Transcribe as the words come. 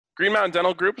Green Mountain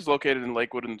Dental Group is located in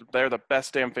Lakewood, and they're the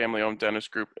best damn family-owned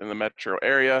dentist group in the metro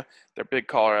area. They're big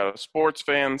Colorado sports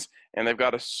fans, and they've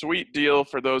got a sweet deal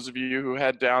for those of you who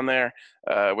head down there.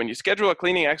 When you schedule a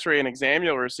cleaning, x-ray, and exam,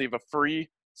 you'll receive a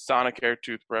free Sonicare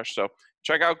toothbrush. So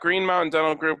check out Green Mountain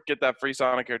Dental Group, get that free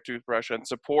Sonicare toothbrush, and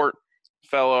support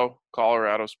fellow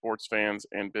Colorado sports fans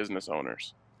and business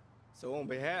owners. So on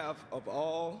behalf of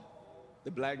all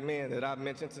the black men that I've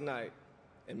mentioned tonight,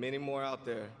 and many more out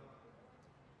there,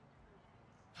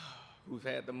 who've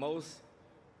had the most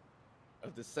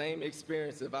of the same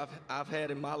experiences I've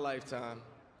had in my lifetime,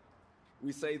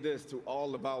 we say this to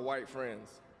all of our white friends.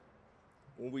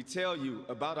 When we tell you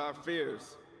about our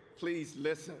fears, please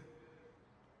listen.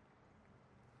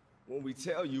 When we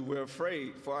tell you we're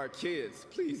afraid for our kids,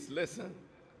 please listen.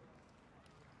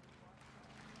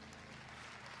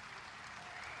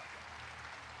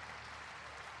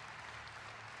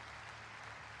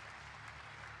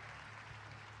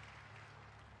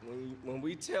 When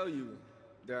we tell you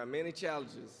there are many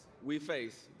challenges we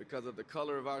face because of the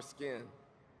color of our skin,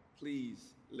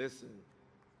 please listen.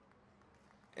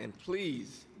 And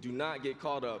please do not get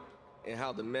caught up in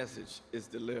how the message is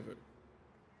delivered.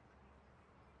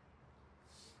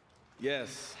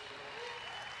 Yes.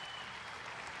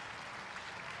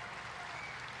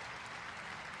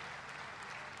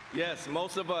 Yes,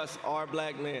 most of us are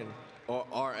black men or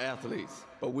are athletes,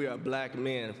 but we are black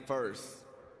men first.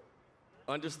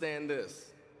 Understand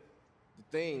this, the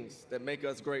things that make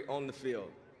us great on the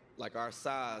field, like our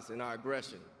size and our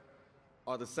aggression,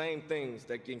 are the same things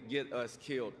that can get us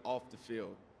killed off the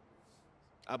field.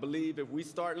 I believe if we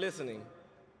start listening,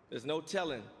 there's no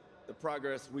telling the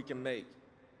progress we can make.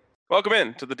 Welcome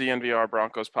in to the DNVR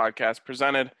Broncos podcast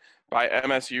presented by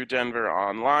MSU Denver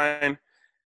Online.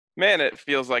 Man, it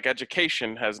feels like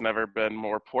education has never been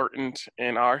more important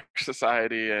in our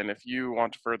society. And if you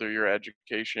want to further your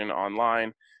education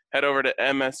online, head over to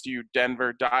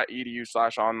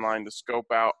msudenver.edu/online to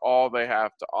scope out all they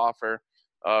have to offer.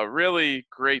 Really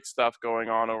great stuff going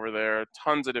on over there.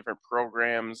 Tons of different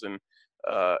programs, and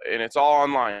it's all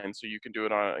online, so you can do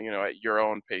it on at your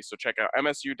own pace. So check out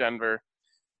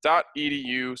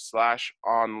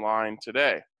msudenver.edu/online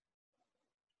today.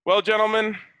 Well,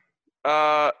 gentlemen,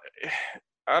 I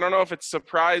don't know if it's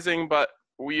surprising, but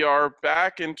we are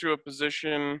back into a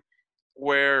position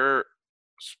where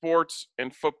sports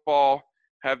and football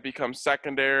have become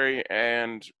secondary,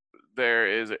 and there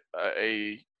is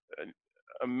a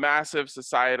massive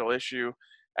societal issue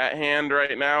at hand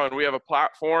right now, and we have a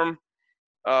platform,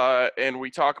 and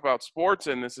we talk about sports,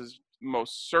 and this is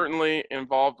most certainly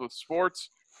involved with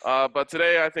sports. But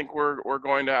today I think we're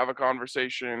going to have a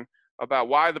conversation about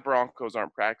why the Broncos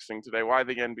aren't practicing today, why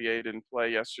the NBA didn't play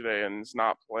yesterday and is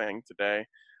not playing today,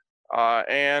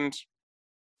 and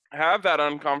have that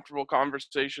uncomfortable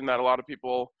conversation that a lot of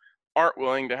people aren't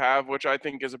willing to have, which I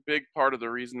think is a big part of the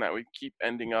reason that we keep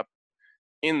ending up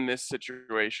in this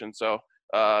situation. So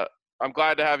I'm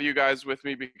glad to have you guys with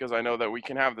me because I know that we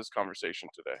can have this conversation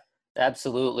today.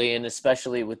 Absolutely, and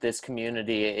especially with this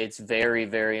community, it's very,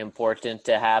 very important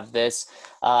to have this.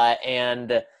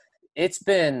 And it's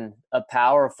been a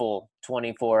powerful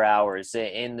 24 hours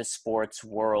in the sports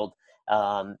world,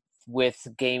 with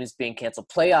games being canceled,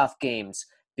 playoff games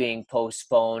being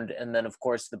postponed, and then, of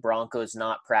course, the Broncos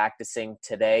not practicing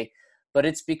today. But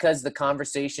it's because the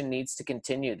conversation needs to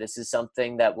continue. This is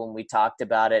something that when we talked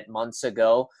about it months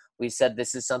ago, we said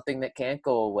this is something that can't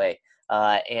go away.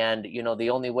 And, the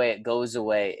only way it goes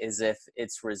away is if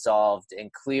it's resolved.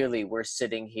 And clearly we're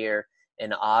sitting here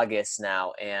in August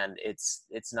now, and it's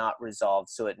not resolved.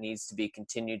 So it needs to be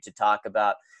continued to talk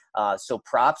about. So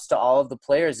props to all of the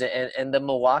players and the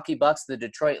Milwaukee Bucks, the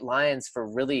Detroit Lions for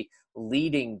really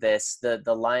leading this.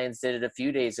 The Lions did it a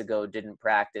few days ago, didn't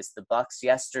practice. The Bucks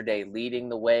yesterday leading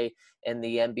the way in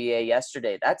the NBA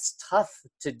yesterday. That's tough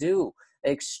to do,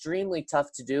 extremely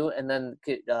tough to do. And then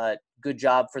good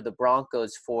job for the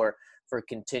Broncos for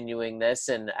continuing this.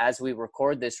 And as we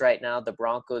record this right now, the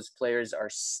Broncos players are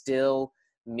still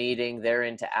meeting. They're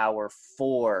into hour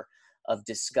 4 of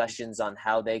discussions on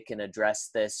how they can address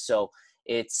this. So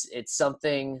it's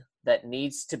something that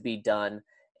needs to be done.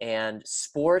 And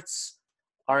sports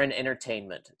are an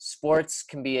entertainment. Sports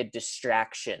can be a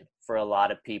distraction for a lot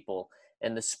of people.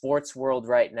 And the sports world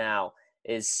right now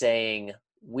is saying,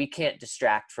 we can't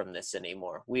distract from this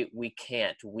anymore. We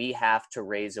can't. We have to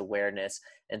raise awareness.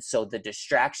 And so the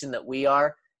distraction that we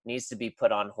are needs to be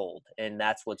put on hold. And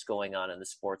that's what's going on in the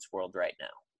sports world right now.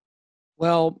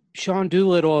 Well, Sean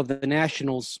Doolittle of the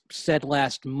Nationals said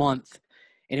last month,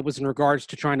 and it was in regards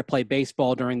to trying to play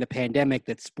baseball during the pandemic,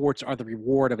 that sports are the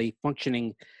reward of a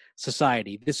functioning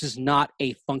society. This is not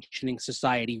a functioning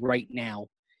society right now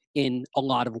in a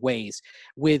lot of ways.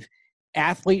 With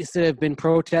athletes that have been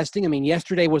protesting, I mean,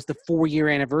 yesterday was the 4-year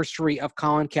anniversary of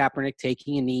Colin Kaepernick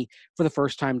taking a knee for the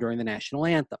first time during the national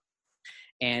anthem.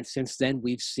 And since then,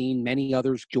 we've seen many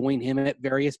others join him at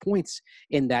various points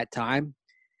in that time.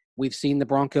 We've seen the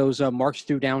Broncos march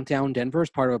through downtown Denver as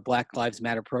part of a Black Lives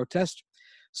Matter protest.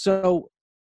 So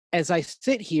as I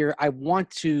sit here, I want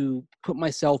to put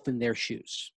myself in their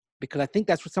shoes, because I think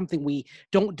that's what something we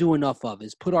don't do enough of,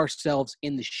 is put ourselves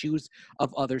in the shoes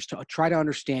of others to try to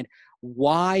understand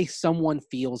why someone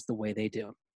feels the way they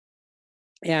do.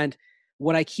 And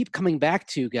what I keep coming back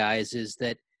to, guys, is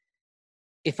that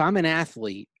if I'm an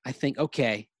athlete, I think,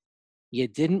 okay, you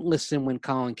didn't listen when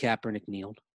Colin Kaepernick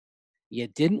kneeled. You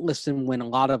didn't listen when a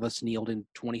lot of us kneeled in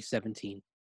 2017.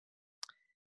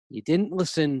 You didn't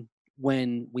listen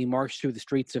when we marched through the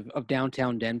streets of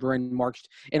downtown Denver and marched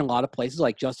in a lot of places,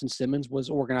 like Justin Simmons was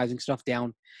organizing stuff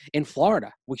down in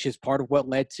Florida, which is part of what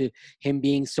led to him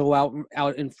being so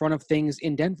out in front of things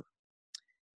in Denver.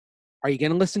 Are you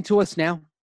going to listen to us now?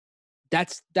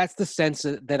 That's the sense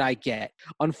that I get.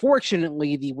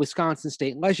 Unfortunately, the Wisconsin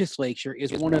State Legislature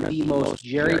is one of the most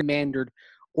gerrymandered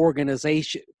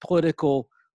political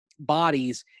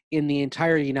bodies in the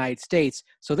entire United States.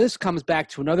 So this comes back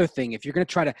to another thing. If you're going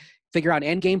to try to figure out an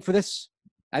end game for this,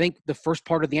 I think the first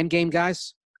part of the end game,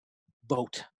 guys,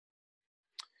 vote.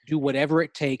 Do whatever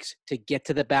it takes to get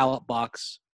to the ballot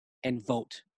box and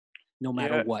vote, no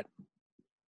matter what.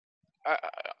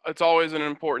 It's always an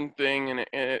important thing,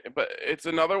 but it's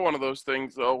another one of those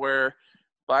things though where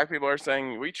Black people are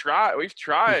saying we've tried,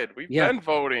 been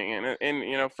voting,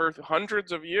 and for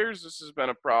hundreds of years this has been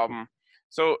a problem.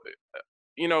 So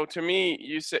to me,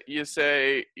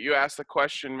 you ask the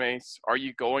question, Mace, are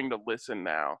you going to listen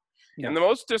now? Yeah. And the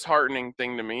most disheartening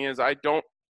thing to me is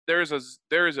there's a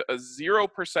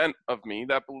 0% of me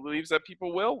that believes that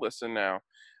people will listen now,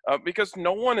 because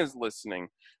no one is listening.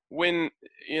 When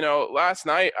last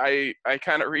night I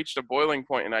kind of reached a boiling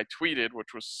point and I tweeted,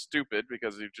 which was stupid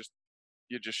because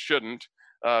you just shouldn't,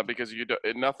 because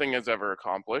nothing is ever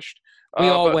accomplished. We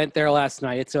all went there last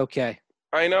night. It's okay.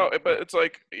 I know, but it's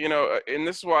like, and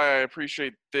this is why I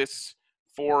appreciate this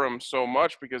forum so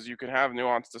much, because you can have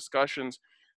nuanced discussions.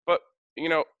 But,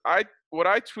 what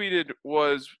I tweeted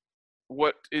was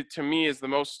to me is the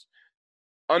most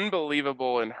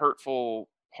unbelievable and hurtful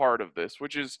part of this,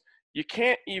 which is you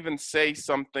can't even say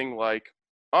something like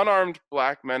unarmed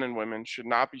Black men and women should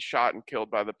not be shot and killed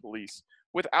by the police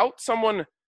without someone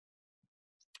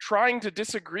trying to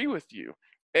disagree with you.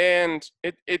 And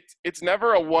it's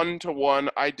never a one-to-one,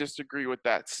 I disagree with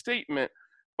that statement.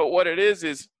 But what it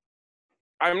is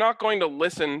I'm not going to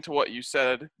listen to what you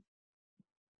said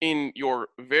in your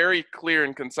very clear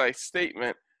and concise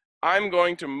statement. I'm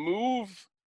going to move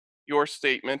your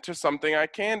statement to something I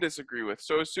can disagree with.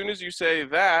 So as soon as you say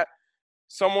that,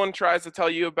 someone tries to tell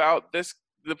you about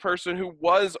the person who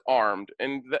was armed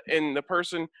and the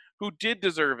person who did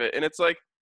deserve it. And it's like,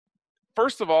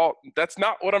 first of all, that's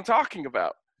not what I'm talking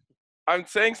about. I'm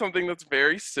saying something that's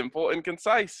very simple and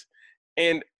concise.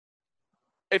 And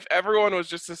if everyone was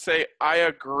just to say, I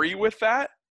agree with that,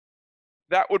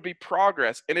 that would be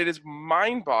progress. And it is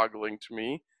mind-boggling to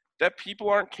me that people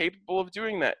aren't capable of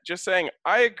doing that. Just saying,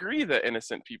 I agree that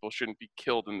innocent people shouldn't be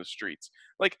killed in the streets.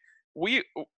 Like,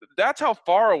 that's how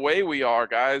far away we are,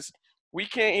 guys. We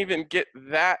can't even get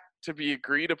that to be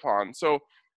agreed upon. So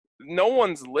no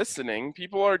one's listening.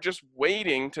 People are just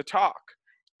waiting to talk.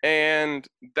 And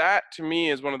that, to me,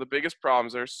 is one of the biggest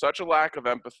problems. There's such a lack of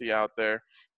empathy out there.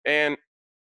 And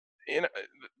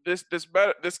this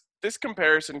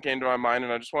comparison came to my mind,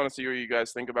 and I just want to see what you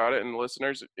guys think about it. And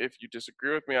listeners, if you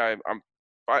disagree with me, I'm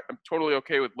totally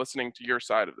okay with listening to your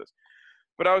side of this.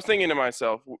 But I was thinking to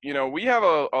myself, we have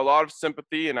a lot of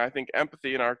sympathy and I think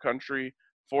empathy in our country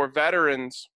for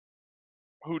veterans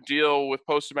who deal with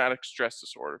post-traumatic stress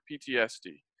disorder,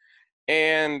 PTSD.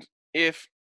 And if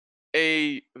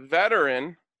a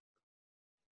veteran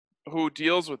who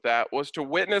deals with that was to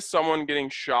witness someone getting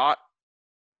shot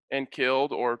and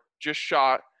killed, or just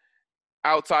shot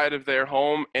outside of their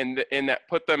home, and that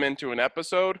put them into an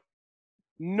episode,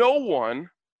 no one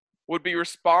would be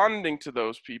responding to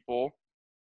those people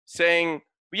saying,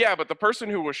 yeah, but the person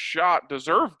who was shot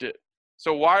deserved it,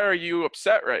 so why are you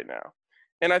upset right now?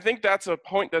 And I think that's a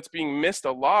point that's being missed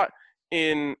a lot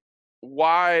in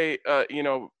why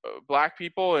Black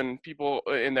people and people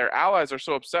and their allies are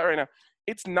so upset right now.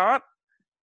 It's not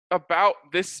about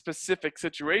this specific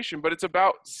situation, but it's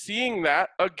about seeing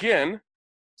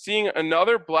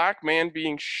another Black man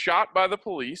being shot by the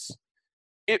police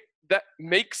that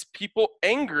makes people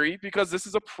angry because this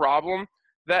is a problem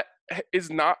that is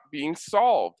not being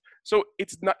solved. So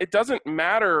it doesn't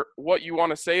matter what you want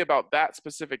to say about that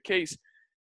specific case.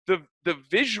 The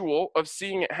visual of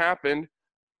seeing it happen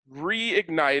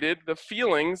reignited the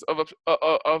feelings of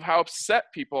how upset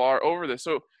people are over this.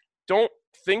 So don't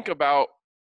think about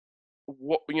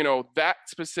what, that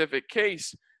specific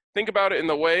case. Think about it in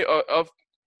the way of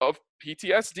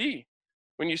PTSD.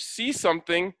 When you see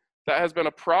something that has been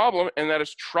a problem and that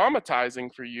is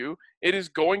traumatizing for you, it is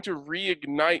going to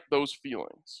reignite those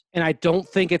feelings. And I don't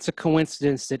think it's a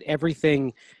coincidence that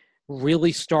everything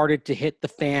really started to hit the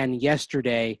fan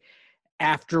yesterday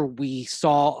after we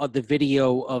saw the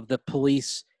video of the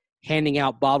police handing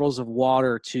out bottles of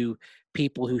water to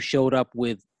people who showed up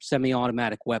with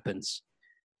semi-automatic weapons.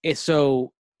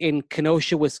 So in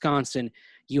Kenosha, Wisconsin,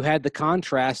 you had the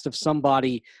contrast of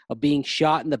somebody being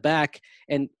shot in the back.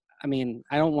 And I mean,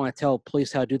 I don't want to tell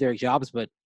police how to do their jobs, but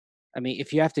I mean,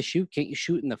 if you have to shoot, can't you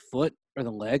shoot in the foot or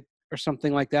the leg or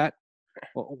something like that?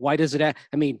 Well, why does it? I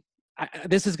mean,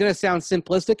 this is going to sound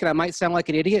simplistic, and I might sound like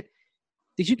an idiot.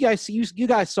 Did you guys see? You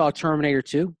guys saw Terminator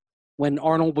 2 when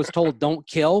Arnold was told "Don't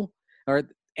kill,"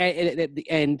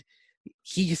 and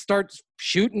he starts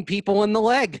shooting people in the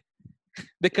leg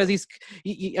because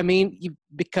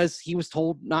because he was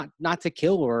told not to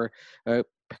kill or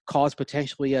cause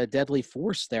potentially a deadly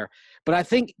force there. But I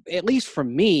think, at least for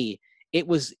me, it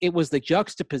was the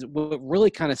juxtaposition. What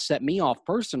really kind of set me off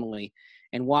personally,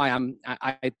 and why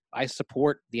I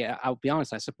support I'll be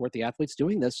honest, I support the athletes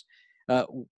doing this.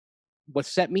 What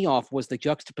set me off was the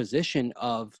juxtaposition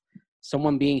of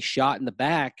someone being shot in the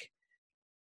back,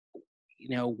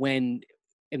 when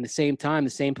in the same time, the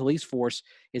same police force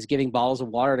is giving bottles of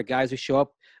water to guys who show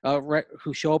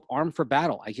up armed for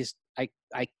battle.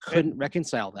 I couldn't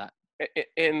reconcile that.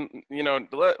 And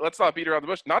let's not beat around the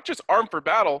bush. Not just armed for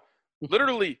battle,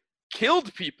 literally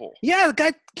killed people. Yeah, the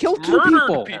guy killed two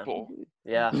people.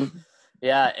 Yeah.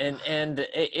 Yeah, and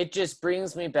it just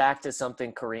brings me back to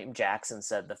something Kareem Jackson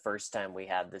said the first time we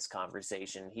had this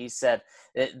conversation. He said,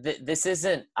 this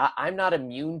isn't, I'm not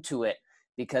immune to it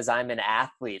because I'm an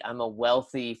athlete. I'm a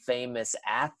wealthy, famous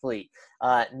athlete.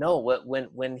 No,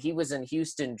 when he was in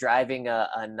Houston driving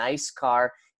a nice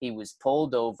car, he was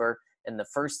pulled over, and the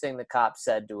first thing the cop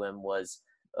said to him was,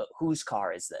 whose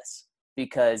car is this?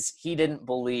 Because he didn't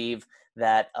believe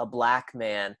that a black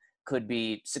man could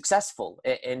be successful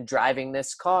in driving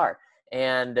this car.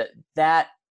 And that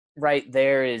right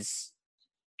there is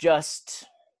just,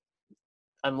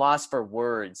 I'm lost for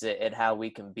words at how we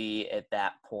can be at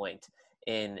that point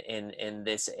in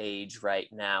this age right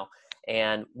now.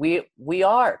 And we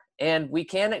are, and we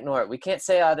can't ignore it. We can't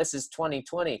say, this is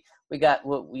 2020. We got,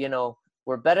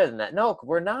 we're better than that. No,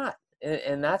 we're not.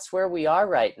 And that's where we are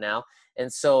right now.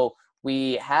 And so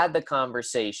we had the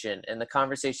conversation, and the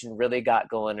conversation really got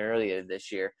going earlier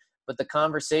this year, but the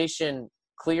conversation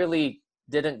clearly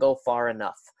didn't go far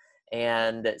enough.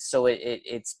 And so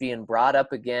it's being brought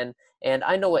up again. And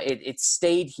I know it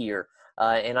stayed here.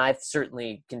 And I've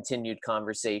certainly continued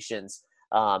conversations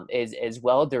as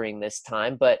well during this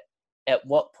time. But at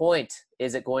what point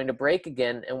is it going to break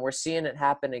again? And we're seeing it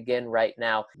happen again right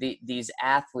now. These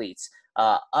athletes,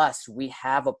 we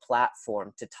have a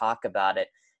platform to talk about it.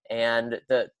 And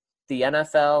the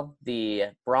NFL, the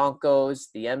Broncos,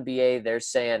 the NBA, they're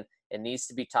saying it needs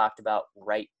to be talked about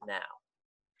right now.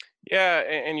 Yeah,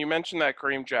 and you mentioned that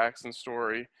Kareem Jackson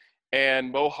story,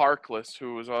 and Mo Harkless,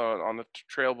 who was on the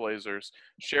Trailblazers,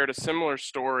 shared a similar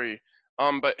story.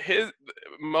 But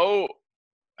Mo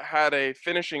had a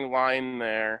finishing line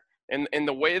there, and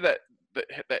the way that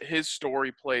his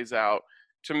story plays out,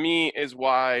 to me, is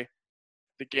why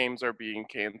the games are being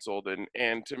canceled,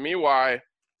 and to me, why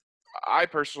I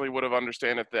personally would have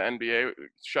understood if the NBA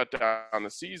shut down the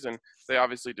season. They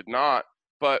obviously did not.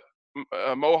 But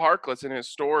Mo Harkless, in his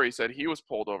story, said he was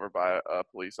pulled over by a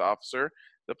police officer.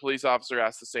 The police officer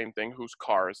asked the same thing: whose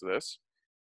car is this?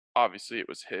 Obviously, it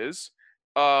was his.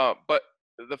 But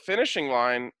the finishing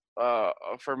line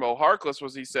for Mo Harkless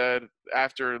was, he said,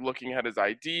 after looking at his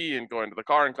ID and going to the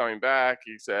car and coming back,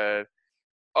 he said,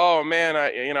 "Oh man,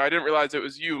 I didn't realize it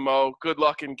was you, Mo. Good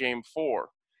luck in Game 4."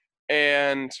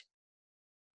 And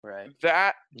right,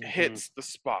 that hits the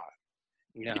spot,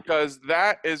 because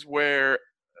that is where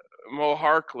Mo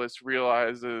Harkless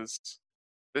realizes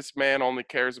this man only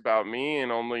cares about me,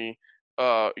 and only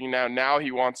now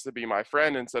he wants to be my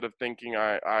friend, instead of thinking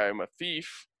I am a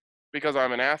thief because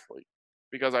I'm an athlete,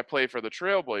 because I play for the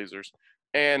Trailblazers.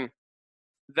 And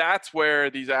that's where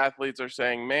these athletes are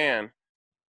saying, man,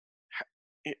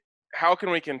 how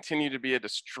can we continue to be a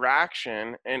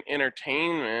distraction and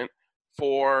entertainment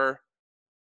for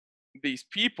these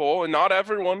people, and not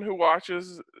everyone who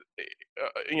watches,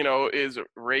 is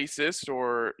racist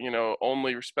or,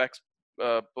 only respects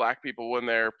black people when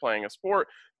they're playing a sport.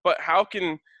 But how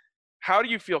can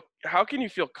you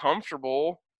feel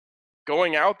comfortable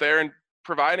going out there and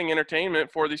providing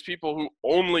entertainment for these people who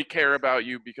only care about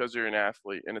you because you're an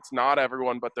athlete? And it's not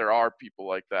everyone, but there are people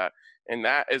like that. And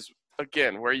that is,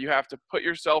 again, where you have to put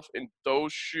yourself in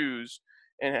those shoes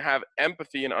and have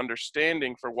empathy and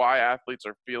understanding for why athletes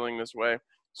are feeling this way.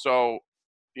 So,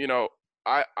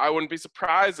 I wouldn't be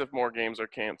surprised if more games are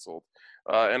canceled.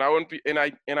 And I wouldn't be, and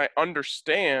I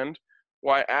understand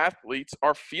why athletes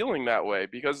are feeling that way,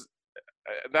 because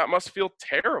that must feel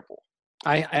terrible.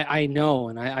 I know,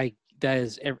 and I that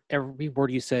is every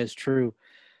word you say is true,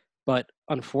 but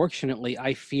unfortunately,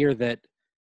 I fear that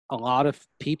a lot of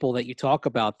people that you talk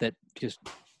about that just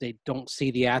they don't see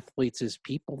the athletes as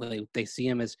people. They see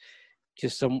them as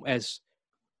just as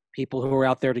people who are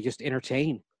out there to just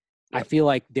entertain. I feel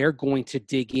like they're going to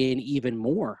dig in even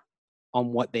more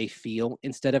on what they feel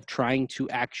instead of trying to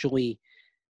actually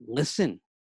listen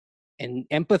and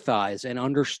empathize and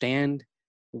understand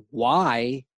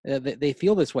why they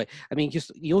feel this way. I mean,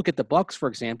 just you look at the Bucks, for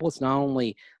example. It's not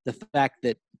only the fact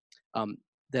that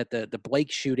that the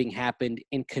Blake shooting happened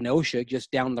in Kenosha,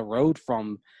 just down the road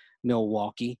from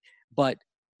Milwaukee, but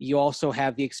you also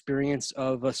have the experience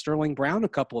of Sterling Brown a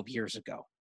couple of years ago,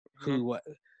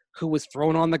 Mm-hmm. who was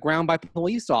thrown on the ground by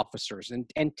police officers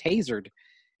and tasered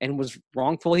and was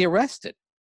wrongfully arrested.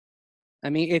 I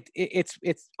mean,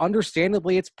 it's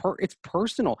understandably it's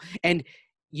personal, and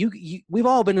we've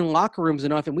all been in locker rooms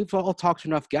enough, and we've all talked to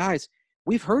enough guys.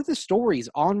 We've heard the stories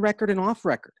on record and off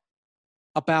record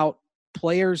about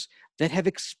players that have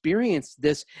experienced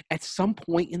this at some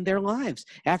point in their lives.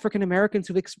 African Americans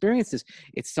who've experienced this.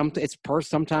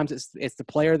 Sometimes it's the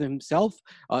player themselves.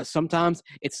 Sometimes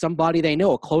it's somebody they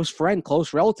know, a close friend,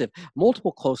 close relative,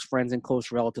 multiple close friends and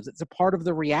close relatives. It's a part of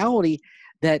the reality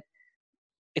that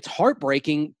it's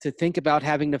heartbreaking to think about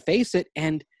having to face it.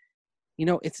 And,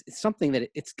 it's something that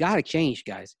it's got to change,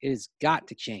 guys. It has got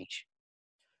to change.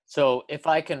 So if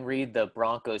I can read the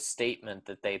Broncos statement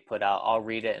that they put out, I'll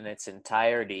read it in its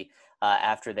entirety.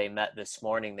 After they met this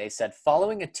morning, they said,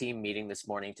 following a team meeting this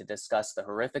morning to discuss the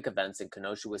horrific events in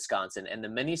Kenosha, Wisconsin, and the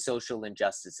many social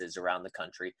injustices around the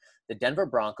country, the Denver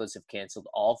Broncos have canceled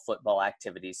all football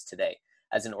activities today.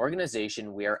 As an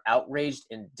organization, we are outraged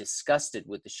and disgusted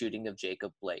with the shooting of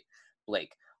Jacob Blake.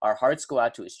 Our hearts go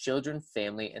out to his children,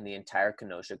 family, and the entire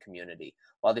Kenosha community.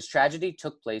 While this tragedy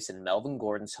took place in Melvin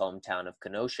Gordon's hometown of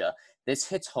Kenosha, this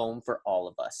hits home for all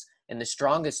of us. In the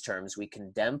strongest terms, we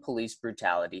condemn police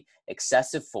brutality,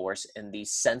 excessive force, and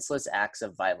these senseless acts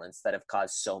of violence that have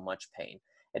caused so much pain.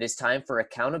 It is time for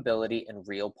accountability and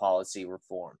real policy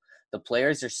reform. The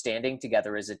players are standing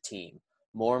together as a team.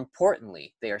 More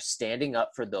importantly, they are standing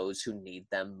up for those who need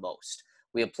them most.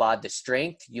 We applaud the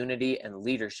strength, unity, and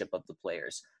leadership of the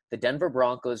players. The Denver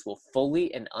Broncos will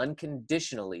fully and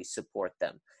unconditionally support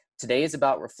them. Today is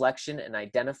about reflection and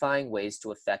identifying ways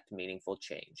to effect meaningful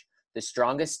change. The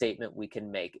strongest statement we can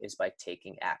make is by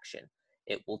taking action.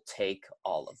 It will take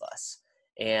all of us.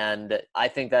 And I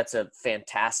think that's a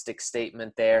fantastic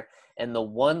statement there. And the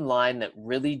one line that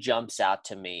really jumps out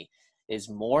to me is,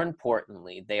 more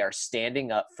importantly, they are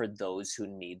standing up for those who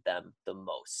need them the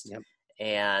most. Yep.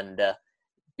 And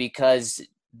because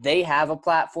they have a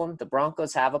platform, the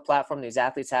Broncos have a platform, these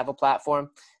athletes have a platform,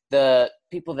 the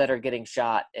people that are getting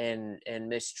shot and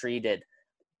mistreated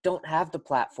don't have the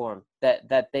platform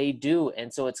that they do.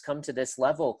 And so it's come to this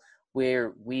level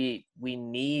where we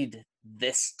need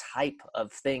this type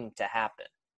of thing to happen.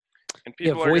 And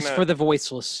people voice for the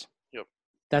voiceless. Yep.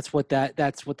 That's what that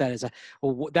is.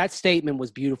 Well, that statement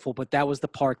was beautiful, but that was the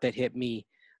part that hit me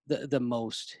the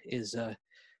most, is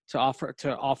to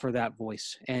offer that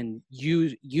voice. And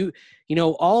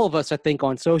all of us, I think,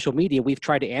 on social media, we've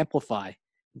tried to amplify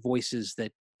voices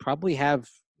that probably have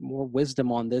more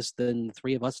wisdom on this than the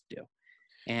three of us do.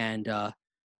 And I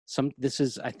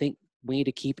think we need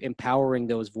to keep empowering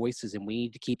those voices, and we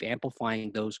need to keep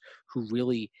amplifying those who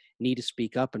really need to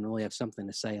speak up and really have something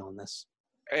to say on this.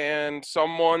 And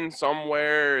someone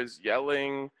somewhere is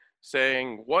yelling,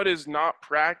 saying, what is not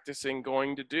practicing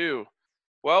going to do?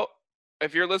 Well,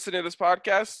 if you're listening to this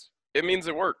podcast, it means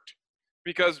it worked,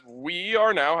 because we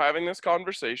are now having this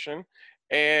conversation,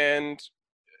 and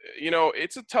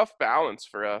it's a tough balance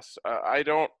for us. I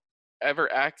don't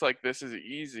ever act like this is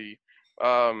easy,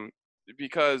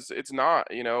 because it's not.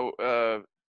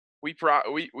 We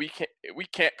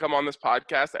can't come on this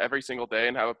podcast every single day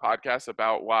and have a podcast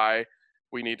about why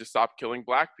we need to stop killing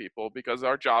black people, because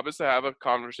our job is to have a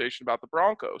conversation about the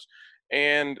Broncos.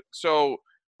 And so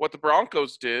what the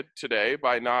Broncos did today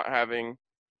by not having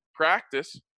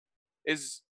practice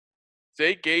is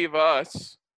they gave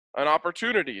us an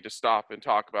opportunity to stop and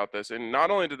talk about this. And not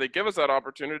only did they give us that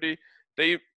opportunity,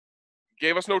 they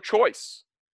gave us no choice.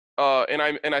 And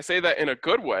I say that in a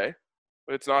good way.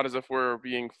 It's not as if we're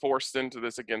being forced into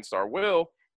this against our will,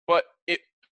 but it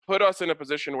put us in a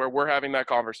position where we're having that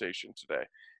conversation today.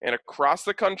 And across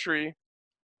the country,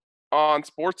 on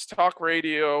sports talk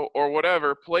radio or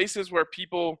whatever, places where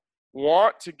people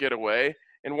want to get away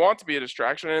and want to be a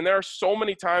distraction. And there are so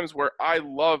many times where I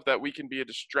love that we can be a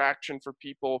distraction for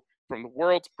people from the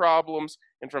world's problems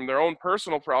and from their own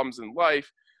personal problems in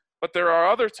life. But there are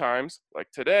other times, like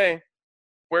today,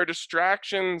 where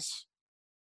distractions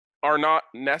are not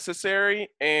necessary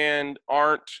and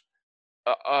aren't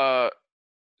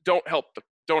don't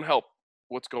help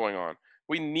what's going on.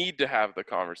 We need to have the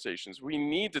conversations. We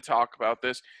need to talk about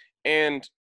this. And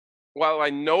while I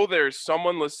know there's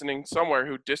someone listening somewhere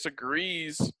who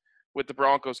disagrees with the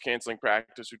Broncos canceling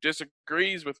practice, who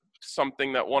disagrees with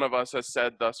something that one of us has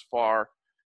said thus far,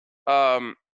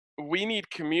 we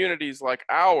need communities like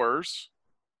ours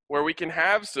where we can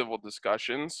have civil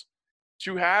discussions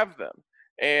to have them.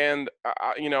 And,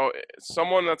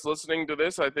 someone that's listening to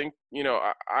this, I think,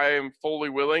 I am fully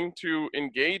willing to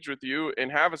engage with you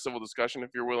and have a civil discussion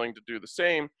if you're willing to do the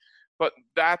same. But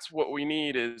that's what we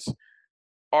need is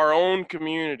our own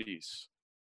communities,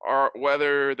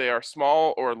 whether they are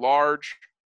small or large,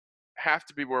 have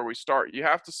to be where we start. You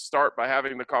have to start by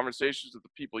having the conversations with the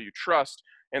people you trust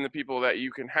and the people that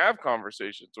you can have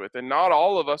conversations with. And not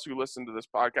all of us who listen to this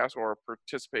podcast or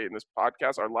participate in this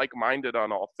podcast are like-minded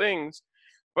on all things.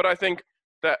 But I think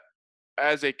that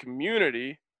as a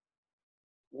community,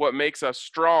 what makes us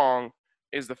strong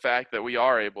is the fact that we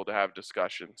are able to have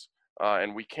discussions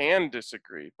and we can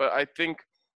disagree. But I think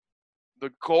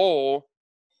the goal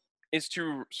is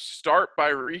to start by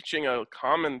reaching a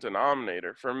common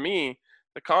denominator. For me,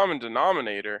 the common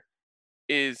denominator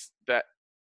is that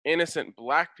innocent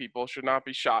Black people should not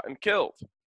be shot and killed.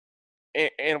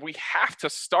 And we have to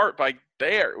start by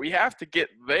there. We have to get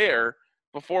there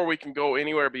before we can go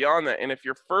anywhere beyond that. And if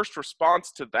your first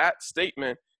response to that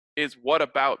statement is, what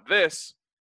about this?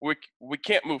 We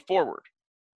can't move forward.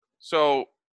 So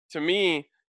to me,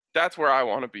 that's where I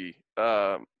want to be.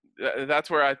 That's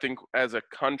where I think as a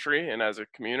country and as a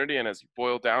community, and as you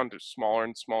boil down to smaller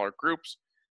and smaller groups,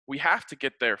 we have to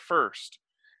get there first.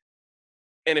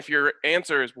 And if your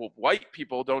answer is, well, white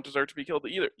people don't deserve to be killed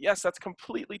either. Yes, that's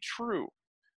completely true.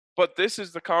 But this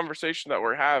is the conversation that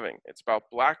we're having. It's about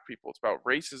Black people. It's about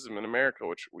racism in America,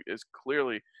 which is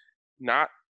clearly not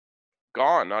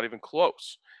gone, not even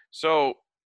close. So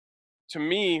to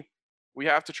me, we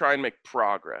have to try and make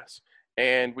progress.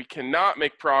 And we cannot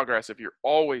make progress if you're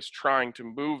always trying to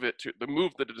move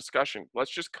the discussion.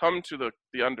 Let's just come to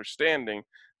the understanding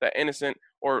that innocent,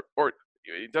 or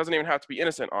it doesn't even have to be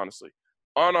innocent, honestly.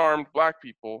 Unarmed Black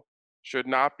people should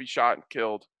not be shot and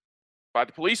killed by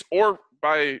the police or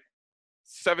by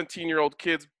 17-year-old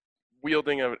kids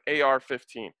wielding an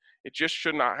AR-15. It just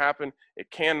should not happen. It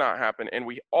cannot happen. And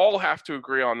we all have to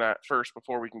agree on that first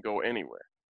before we can go anywhere.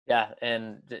 Yeah,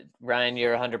 and Ryan,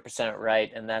 you're 100%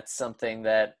 right, and that's something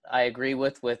that I agree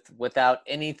with without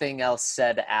anything else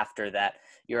said after that.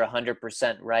 You're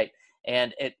 100% right.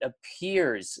 And it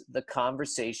appears the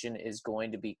conversation is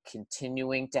going to be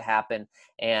continuing to happen,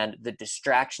 and the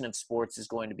distraction of sports is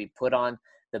going to be put on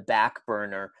the back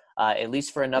burner, at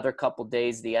least for another couple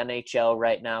days. The NHL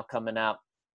right now coming out.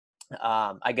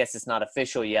 I guess it's not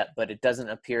official yet, but it doesn't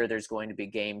appear there's going to be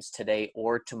games today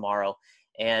or tomorrow.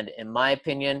 And in my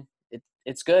opinion,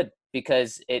 it's good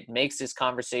because it makes this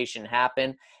conversation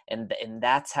happen, and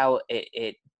that's how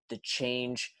the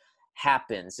change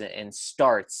happens and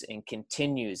starts and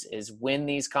continues, is when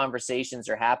these conversations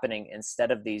are happening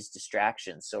instead of these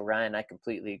distractions. So Ryan, I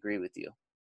completely agree with you.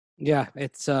 Yeah,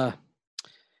 it's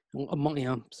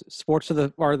sports are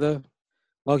the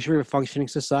luxury of a functioning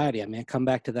society. I mean, I come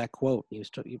back to that quote. You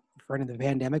referring to the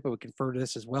pandemic, but we can refer to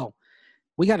this as well.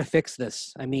 We got to fix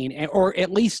this. I mean, or at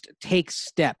least take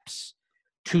steps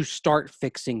to start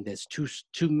fixing this,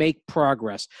 to make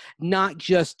progress, not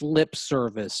just lip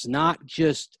service, not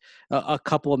just a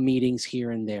couple of meetings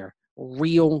here and there,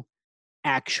 real,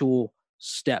 actual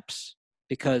steps.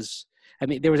 Because, I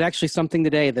mean, there was actually something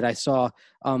today that I saw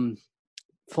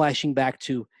flashing back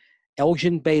to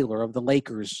Elgin Baylor of the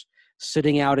Lakers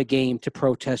sitting out a game to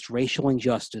protest racial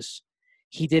injustice.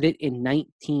 He did it in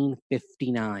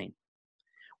 1959.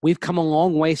 We've come a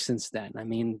long way since then. I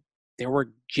mean, there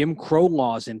were Jim Crow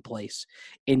laws in place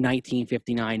in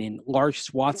 1959 in large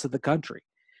swaths of the country.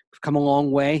 We've come a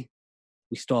long way.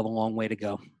 We still have a long way to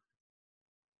go.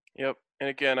 Yep. And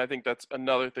again, I think that's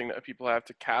another thing that people have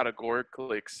to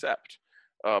categorically accept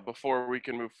before we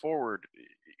can move forward.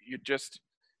 You just,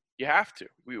 you have to.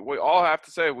 We all have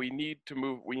to say we need to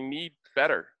move. We need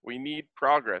better. We need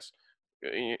progress.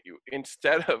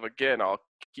 Instead of, again, I'll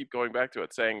keep going back to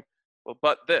it, saying, well,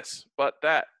 but this, but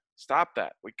that. Stop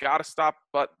that. We got to stop.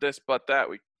 But this, but that.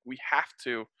 We have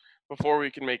to before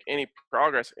we can make any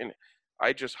progress. And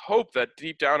I just hope that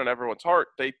deep down in everyone's heart,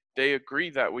 they agree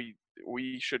that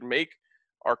we should make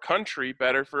our country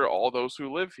better for all those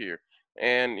who live here.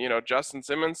 And Justin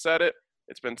Simmons said it.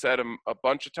 It's been said a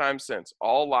bunch of times since.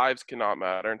 All lives cannot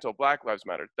matter until Black lives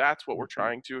matter. That's what we're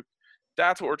trying to.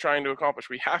 That's what we're trying to accomplish.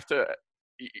 We have to,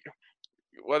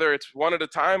 whether it's one at a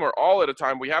time or all at a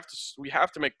time, we have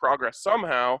to make progress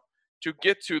somehow to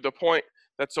get to the point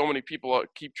that so many people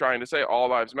keep trying to say all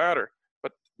lives matter.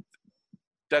 But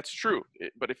that's true.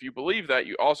 But if you believe that,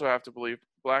 you also have to believe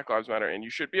Black lives matter, and you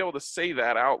should be able to say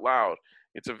that out loud.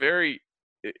 It's a very,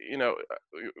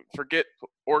 forget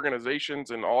organizations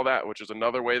and all that, which is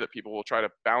another way that people will try to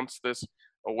bounce this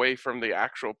away from the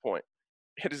actual point.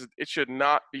 It should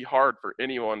not be hard for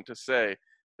anyone to say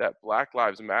that Black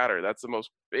lives matter. That's the most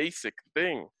basic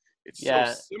thing. It's so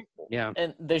simple. Yeah.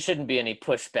 And there shouldn't be any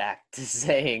pushback to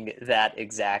saying that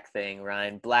exact thing,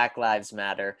 Ryan. Black lives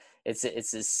matter. It's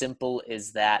as simple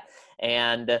as that.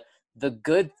 And the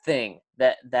good thing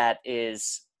that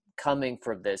is coming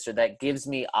from this, or that gives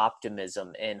me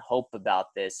optimism and hope about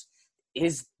this,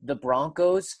 is the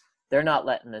Broncos. They're not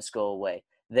letting this go away.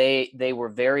 They were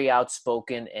very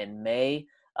outspoken in May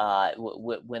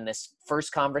when this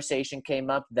first conversation came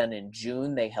up. Then in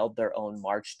June, they held their own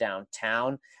march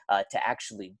downtown to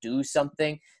actually do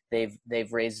something.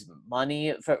 They've raised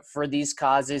money for these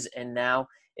causes, and now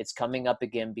it's coming up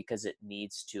again because it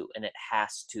needs to, and it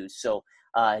has to. So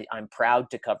I'm proud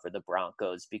to cover the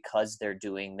Broncos because they're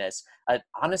doing this.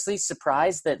 Honestly,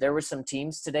 surprised that there were some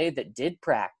teams today that did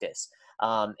practice.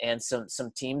 And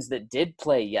some teams that did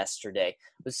play yesterday.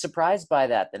 Was surprised by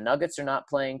that. The Nuggets are not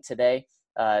playing today.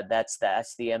 That's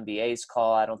the NBA's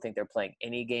call. I don't think they're playing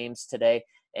any games today.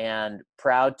 And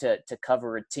proud to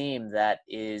cover a team that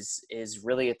is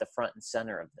really at the front and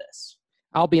center of this.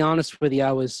 I'll be honest with you.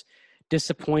 I was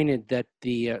disappointed that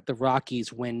the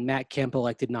Rockies, when Matt Kemp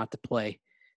elected not to play,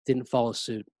 didn't follow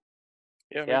suit.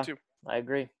 Yeah, me too. I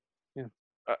agree. Yeah.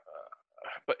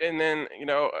 But and then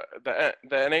the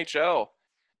NHL.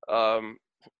 I'm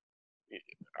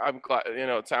glad.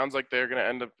 It sounds like they're going to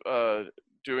end up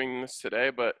doing this today,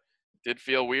 but did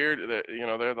feel weird that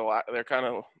they're kind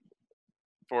of,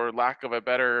 for lack of a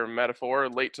better metaphor,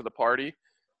 late to the party.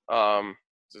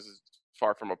 This is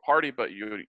far from a party, but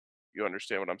you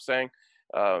understand what I'm saying.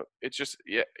 It's just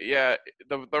the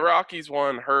Rockies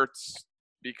one hurts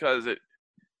because it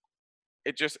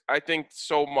just, I think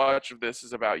so much of this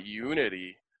is about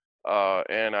unity,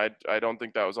 and I don't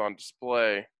think that was on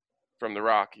display from the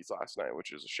Rockies last night,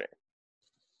 which is a shame.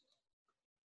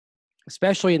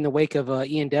 Especially in the wake of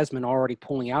Ian Desmond already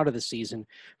pulling out of the season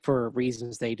for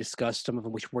reasons they discussed, some of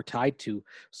them which were tied to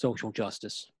social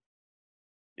justice.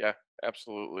 Yeah,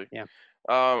 absolutely. Yeah.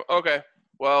 Okay.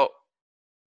 Well,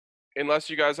 unless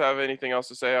you guys have anything else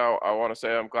to say, I want to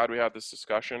say I'm glad we had this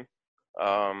discussion.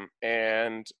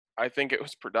 And I think it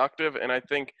was productive. And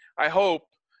I hope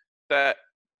that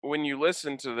when you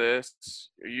listen to this,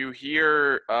 you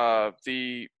hear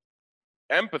the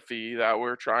empathy that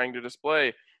we're trying to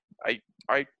display.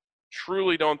 I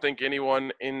truly don't think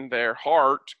anyone in their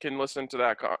heart can listen to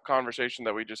that conversation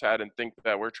that we just had and think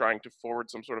that we're trying to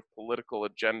forward some sort of political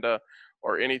agenda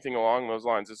or anything along those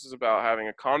lines. This is about having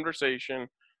a conversation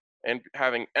and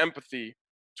having empathy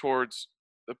towards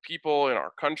the people in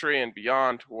our country and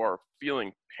beyond who are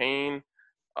feeling pain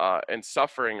and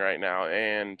suffering right now.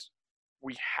 And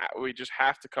we just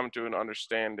have to come to an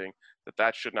understanding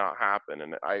that should not happen.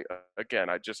 And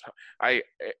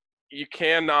you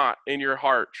cannot in your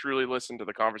heart truly listen to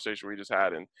the conversation we just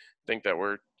had and think that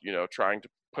we're trying to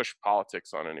push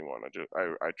politics on anyone.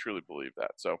 I truly believe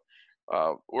that. So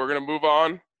we're going to move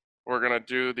on. We're going to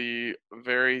do the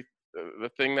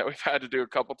thing that we've had to do a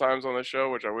couple times on the show,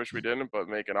 which I wish we didn't, but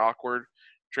make an awkward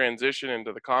transition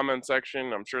into the comment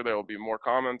section. I'm sure there will be more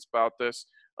comments about this.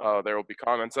 There will be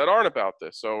comments that aren't about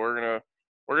this. So we're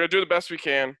gonna do the best we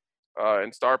can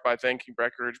and start by thanking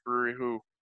Breckenridge Brewery, who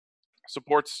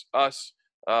supports us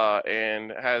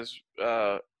and has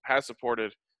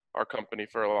supported our company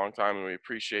for a long time, and we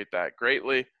appreciate that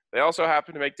greatly. They also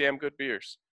happen to make damn good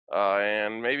beers,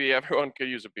 and maybe everyone could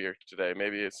use a beer today.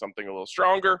 Maybe it's something a little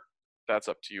stronger. That's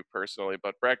up to you personally,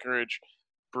 but Breckenridge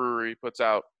Brewery puts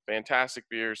out fantastic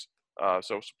beers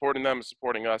So supporting them is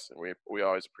supporting us, and we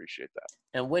always appreciate that.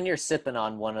 And when you're sipping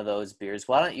on one of those beers,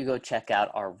 why don't you go check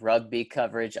out our rugby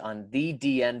coverage on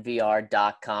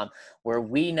thednvr.com, where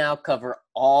we now cover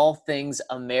all things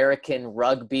American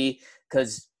rugby,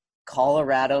 because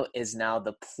Colorado is now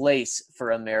the place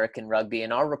for American rugby.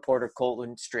 And our reporter,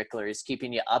 Colton Strickler, is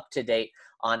keeping you up to date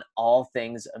on all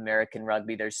things American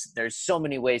rugby. There's so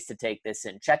many ways to take this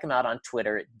in. Check him out on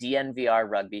Twitter at DNVR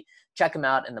Rugby. Check him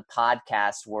out in the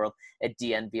podcast world at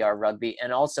DNVR Rugby,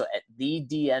 and also at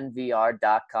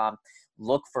thednvr.com.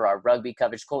 Look for our rugby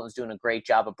coverage. Colton's doing a great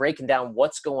job of breaking down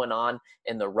what's going on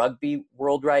in the rugby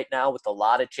world right now with a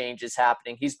lot of changes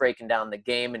happening. He's breaking down the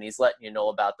game, and he's letting you know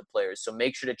about the players. So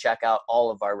make sure to check out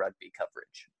all of our rugby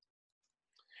coverage.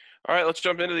 All right, let's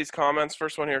jump into these comments.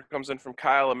 First one here comes in from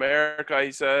Kyle America.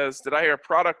 He says, did I hear a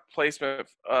product placement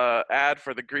ad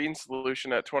for the green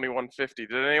solution at 2150?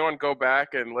 Did anyone go back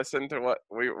and listen to what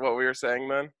we were saying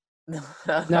then?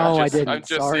 No, I didn't. I'm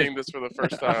just seeing this for the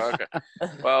first time. Okay.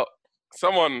 Well,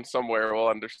 someone somewhere will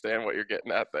understand what you're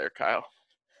getting at there, Kyle.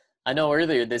 I know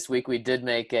earlier this week we did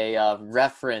make a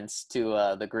reference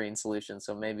to the green solution,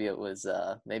 so maybe it was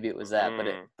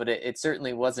that, but it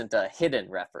certainly wasn't a hidden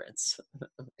reference.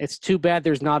 It's too bad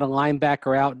there's not a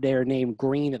linebacker out there named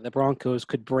Green that the Broncos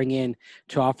could bring in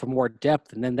to offer more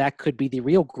depth, and then that could be the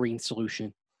real green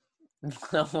solution.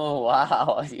 Oh,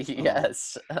 wow.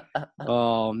 Yes.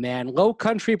 Oh, man. Low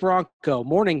Country Bronco.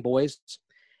 Morning, boys.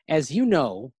 As you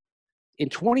know, in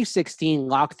 2016,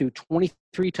 Locke threw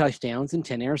 23 touchdowns and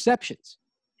 10 interceptions.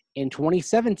 In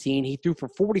 2017, he threw for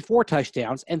 44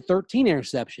 touchdowns and 13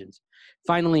 interceptions.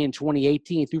 Finally, in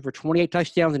 2018, he threw for 28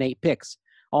 touchdowns and 8 picks.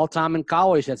 All-time in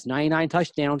college, that's 99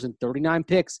 touchdowns and 39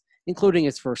 picks, including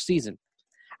his first season.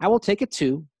 I will take a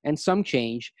 2 and some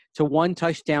change to 1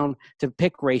 touchdown to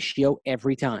pick ratio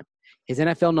every time. His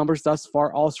NFL numbers thus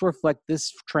far also reflect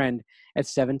this trend at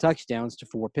 7 touchdowns to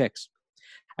 4 picks.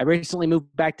 I recently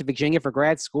moved back to Virginia for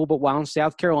grad school, but while in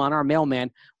South Carolina, our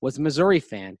mailman was a Missouri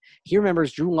fan. He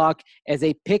remembers Drew Lock as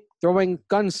a pick-throwing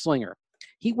gunslinger.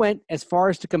 He went as far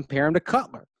as to compare him to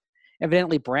Cutler.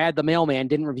 Evidently, Brad, the mailman,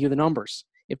 didn't review the numbers.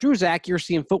 If Drew's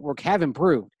accuracy and footwork have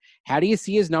improved, how do you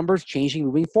see his numbers changing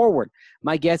moving forward?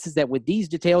 My guess is that with these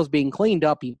details being cleaned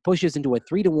up, he pushes into a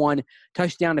 3-to-1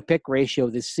 touchdown-to-pick ratio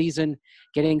this season.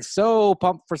 Getting so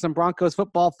pumped for some Broncos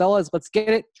football, fellas. Let's get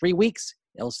it. 3 weeks,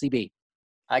 LCB.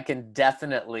 I can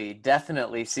definitely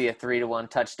see a 3-to-1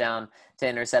 touchdown to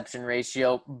interception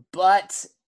ratio, but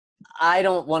I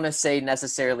don't want to say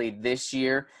necessarily this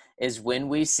year is when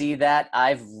we see that.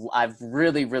 I've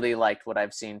really liked what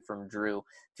I've seen from Drew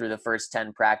through the first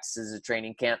 10 practices of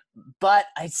training camp, but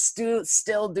I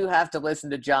still do have to listen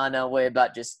to John Elway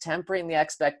about just tempering the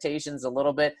expectations a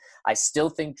little bit. I still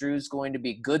think Drew's going to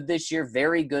be good this year,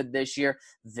 very good this year,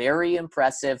 very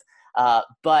impressive,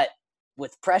 but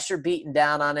with pressure beaten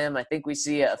down on him, I think we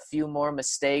see a few more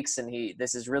mistakes, and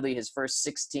this is really his first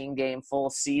 16-game full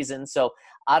season. So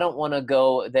I don't want to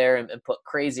go there and put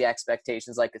crazy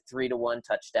expectations like a 3-to-1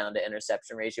 touchdown to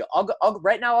interception ratio.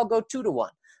 Right now I'll go 2-to-1.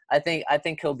 I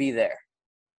think he'll be there.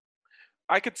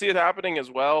 I could see it happening as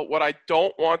well. What I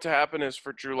don't want to happen is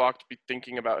for Drew Lock to be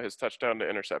thinking about his touchdown to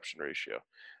interception ratio.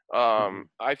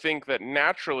 I think that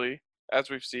naturally, as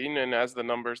we've seen and as the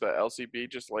numbers that LCB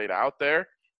just laid out there,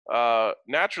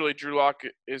 naturally Drew Lock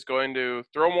is going to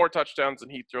throw more touchdowns than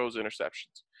he throws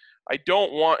interceptions. I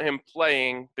don't want him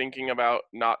playing thinking about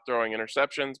not throwing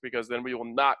interceptions, because then we will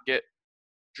not get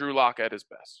Drew Lock at his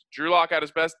best. Drew Lock at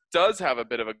his best does have a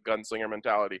bit of a gunslinger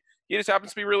mentality. He just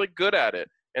happens to be really good at it,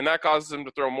 and that causes him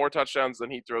to throw more touchdowns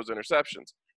than he throws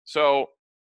interceptions. So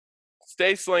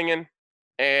stay slinging,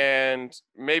 and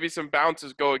maybe some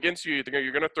bounces go against you.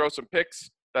 You're going to throw some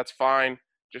picks. That's fine.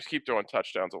 Just keep throwing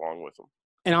touchdowns along with them.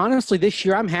 And honestly, this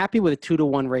year, I'm happy with a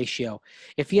 2-to-1 ratio.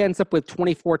 If he ends up with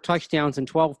 24 touchdowns and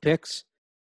 12 picks,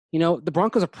 the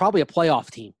Broncos are probably a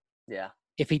playoff team. Yeah.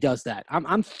 If he does that,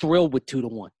 I'm thrilled with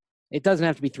 2-to-1. It doesn't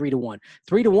have to be 3-to-1.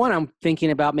 3-to-1, I'm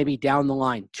thinking about maybe down the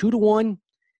line. 2-to-1,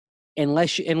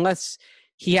 unless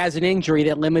he has an injury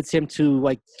that limits him to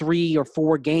like 3 or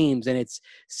 4 games and it's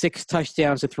 6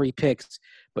 touchdowns to 3 picks.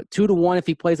 But 2-to-1, if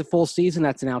he plays a full season,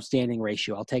 that's an outstanding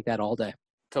ratio. I'll take that all day.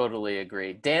 Totally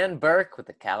agree. Dan Burke with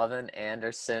the Calvin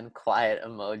Anderson quiet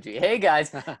emoji. Hey,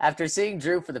 guys, after seeing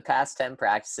Drew for the past 10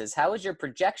 practices, how has your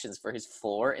projections for his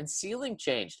floor and ceiling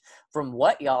changed? From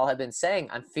what y'all have been saying,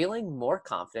 I'm feeling more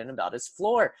confident about his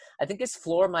floor. I think his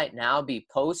floor might now be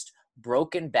post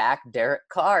broken back Derek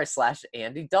Carr /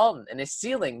 Andy Dalton, and his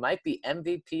ceiling might be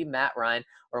MVP Matt Ryan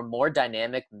or more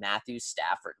dynamic Matthew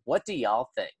Stafford. What do y'all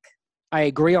think? I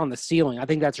agree on the ceiling. I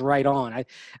think that's right on.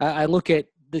 I look at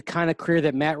the kind of career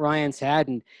that Matt Ryan's had,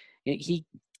 and He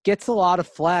gets a lot of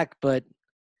flack, but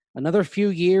another few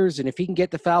years, and if he can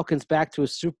get the Falcons back to a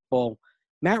Super Bowl,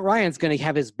 Matt Ryan's going to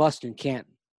have his bust in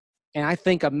Canton. And I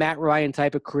think a Matt Ryan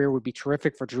type of career would be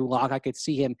terrific for Drew Lock. I could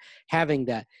see him having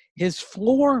that. His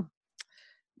floor,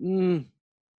 you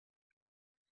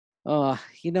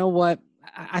know what?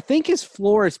 I think his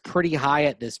floor is pretty high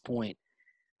at this point.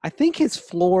 I think his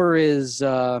floor is,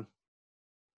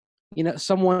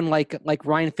 someone like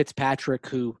Ryan Fitzpatrick,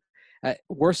 who,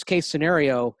 worst case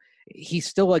scenario, he's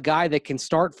still a guy that can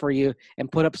start for you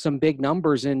and put up some big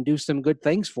numbers and do some good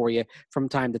things for you from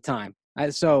time to time. I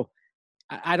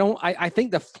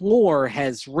think the floor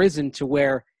has risen to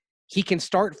where he can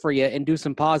start for you and do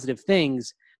some positive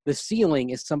things. The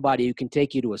ceiling is somebody who can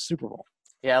take you to a Super Bowl.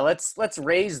 Yeah, let's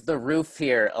raise the roof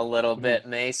here a little bit,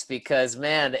 Mace, because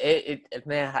man,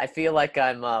 I feel like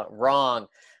I'm wrong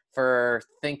for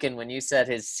thinking when you said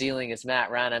his ceiling is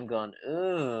Matt Ryan. I'm going,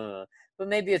 ooh. But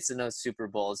maybe it's the no Super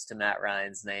Bowls to Matt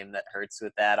Ryan's name that hurts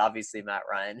with that. Obviously, Matt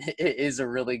Ryan is a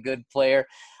really good player.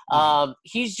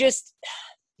 He just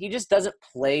doesn't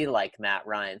play like Matt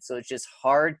Ryan, so it's just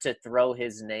hard to throw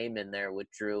his name in there with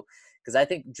Drew, because I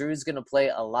think Drew's going to play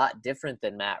a lot different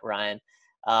than Matt Ryan.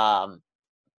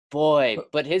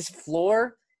 But his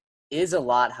floor is a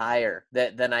lot higher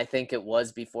than I think it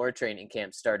was before training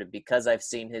camp started, because I've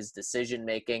seen his decision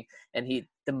making, and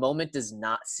the moment does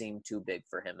not seem too big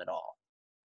for him at all.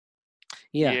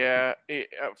 Yeah.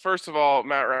 First of all,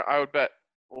 Matt Ryan, I would bet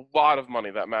a lot of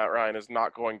money that Matt Ryan is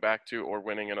not going back to or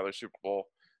winning another Super Bowl,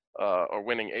 or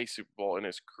winning a Super Bowl in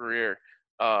his career.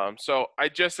 So I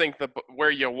just think that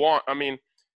where you want, I mean,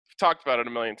 we've talked about it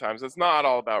a million times. It's not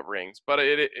all about rings, but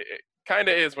it kind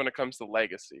of is when it comes to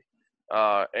legacy.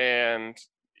 And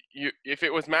if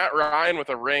it was Matt Ryan with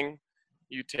a ring,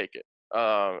 you take it.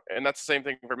 And that's the same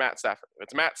thing for Matt Stafford. If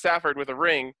it's Matt Stafford with a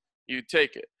ring, you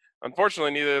take it.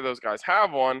 Unfortunately, neither of those guys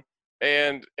have one.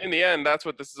 And in the end, that's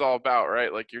what this is all about,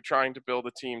 right? Like, you're trying to build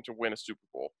a team to win a Super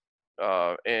Bowl.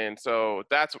 And so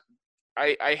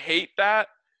I hate that.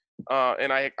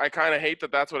 And I kind of hate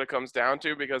that that's what it comes down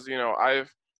to, because,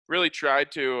 I've really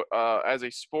tried to, as a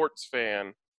sports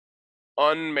fan,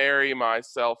 unmarry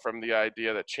myself from the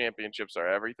idea that championships are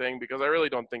everything, because I really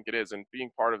don't think it is. And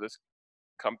being part of this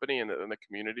company and the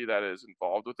community that is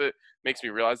involved with it makes me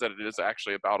realize that it is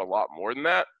actually about a lot more than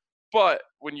that. But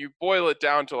when you boil it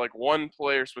down to like one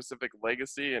player specific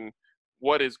legacy and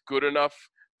what is good enough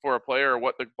for a player or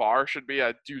what the bar should be,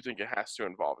 I do think it has to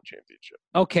involve a championship.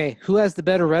 Okay, who has the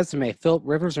better resume, Philip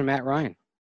Rivers or Matt Ryan?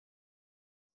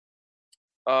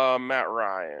 Matt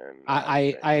Ryan.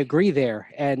 I agree there.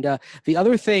 And the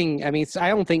other thing, I mean, I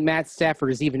don't think Matt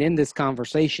Stafford is even in this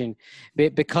conversation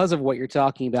because of what you're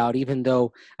talking about, even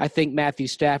though I think Matthew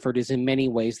Stafford is in many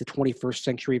ways the 21st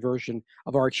century version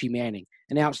of Archie Manning,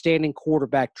 an outstanding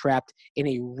quarterback trapped in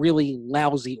a really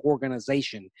lousy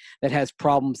organization that has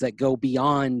problems that go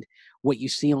beyond what you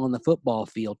see on the football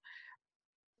field.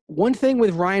 One thing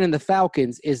with Ryan and the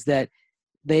Falcons is that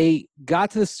they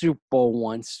got to the Super Bowl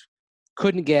once,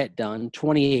 couldn't get it done,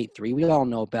 28-3. We all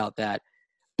know about that.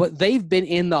 But they've been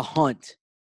in the hunt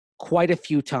quite a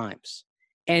few times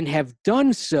and have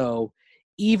done so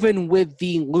even with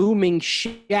the looming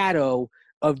shadow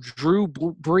of Drew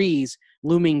Brees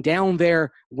looming down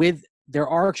there with their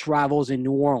arch rivals in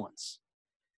New Orleans.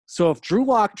 So if Drew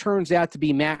Lock turns out to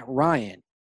be Matt Ryan,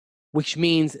 which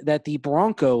means that the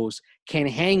Broncos can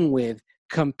hang with,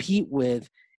 compete with,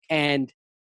 and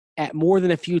at more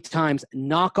than a few times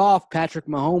knock off Patrick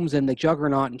Mahomes and the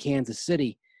juggernaut in Kansas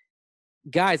City.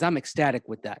 Guys, I'm ecstatic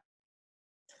with that.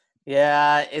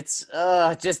 Yeah, it's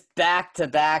just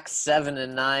back-to-back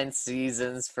 7-9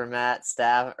 seasons for Matt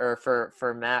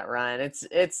for Matt Ryan.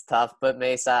 It's tough, but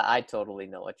Mace, I totally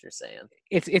know what you're saying.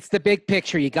 It's the big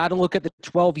picture. You got to look at the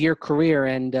 12-year career,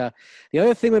 and the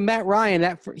other thing with Matt Ryan,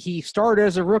 that he started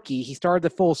as a rookie. He started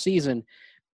the full season.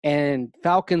 And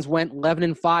Falcons went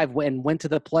 11-5 and went to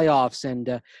the playoffs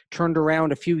and turned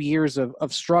around a few years of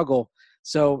struggle.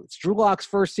 So it's Drew Lock's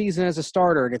first season as a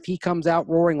starter. And if he comes out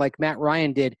roaring like Matt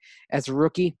Ryan did as a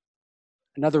rookie,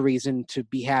 another reason to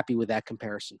be happy with that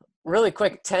comparison. Really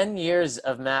quick, 10 years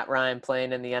of Matt Ryan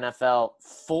playing in the NFL,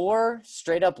 4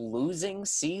 straight-up losing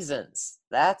seasons.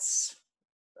 That's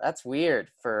weird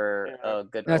for a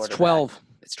good quarterback. That's 12.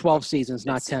 It's 12 seasons,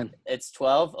 not 10. It's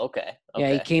 12? Okay.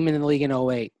 Yeah, he came in the league in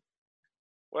 08.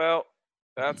 Well,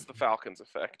 that's the Falcons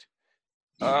effect.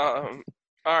 All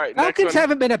right. Falcons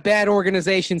haven't been a bad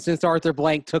organization since Arthur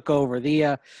Blank took over.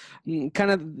 The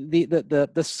kind of the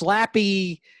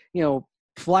slappy,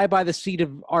 fly by the seat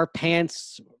of our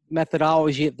pants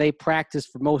methodology that they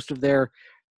practiced for most of their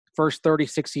first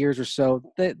 36 years or so.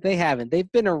 They haven't.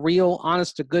 They've been a real,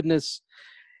 honest to goodness,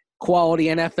 quality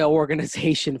NFL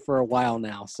organization for a while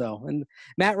now. So, and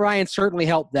Matt Ryan certainly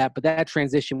helped that, but that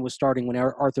transition was starting when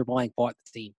Arthur Blank bought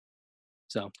the team.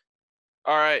 So.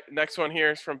 All right, next one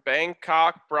here is from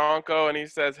Bangkok Bronco, and he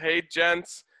says, "Hey,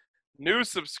 gents, new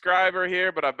subscriber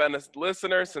here, but I've been a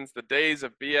listener since the days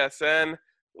of BSN.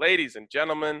 Ladies and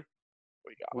gentlemen,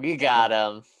 we got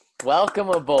him. Welcome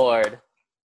aboard.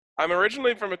 I'm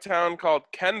originally from a town called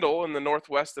Kendal in the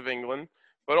northwest of England,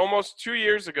 but almost 2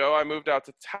 years ago, I moved out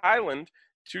to Thailand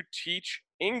to teach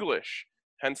English,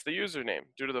 hence the username.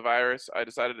 Due to the virus, I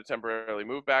decided to temporarily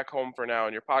move back home for now,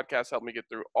 and your podcast helped me get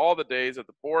through all the days of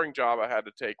the boring job I had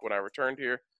to take when I returned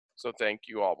here. So thank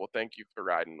you all. Well, thank you for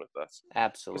riding with us."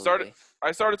 Absolutely.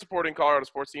 I started supporting Colorado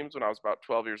sports teams when I was about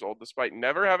 12 years old, despite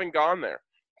never having gone there.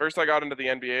 First, I got into the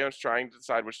NBA and was trying to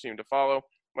decide which team to follow.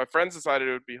 My friends decided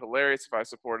it would be hilarious if I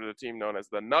supported a team known as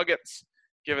the Nuggets,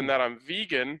 given that I'm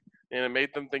vegan, and it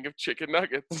made them think of chicken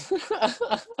nuggets.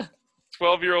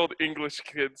 12-year-old English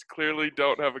kids clearly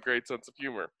don't have a great sense of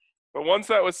humor. But once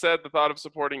that was said, the thought of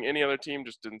supporting any other team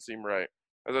just didn't seem right.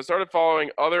 As I started following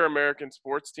other American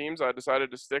sports teams, I decided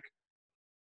to stick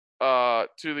to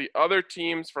the other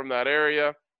teams from that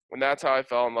area, and that's how I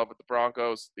fell in love with the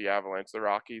Broncos, the Avalanche, the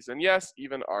Rockies, and yes,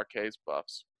 even RK's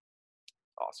Buffs.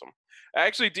 Awesome. I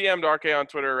actually DM'd RK on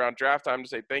Twitter around draft time to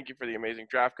say thank you for the amazing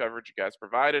draft coverage you guys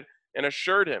provided, and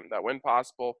assured him that when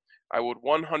possible, I would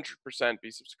 100% be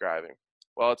subscribing.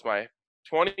 Well, it's my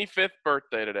 25th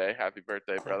birthday today. Happy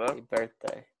birthday, brother. Happy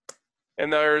birthday.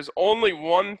 And there's only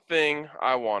one thing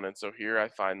I wanted, so here I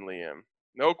finally am.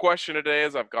 No question today,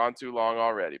 as I've gone too long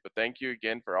already, but thank you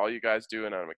again for all you guys do,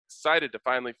 and I'm excited to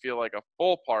finally feel like a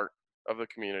full part of the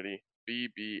community.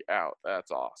 BB out. That's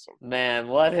awesome. Man,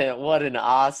 what an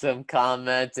awesome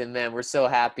comment. And man, we're so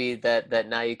happy that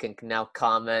now you can now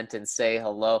comment and say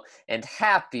hello and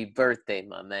happy birthday,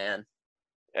 my man.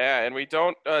 Yeah, and we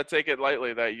don't take it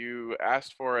lightly that you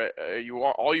asked for it.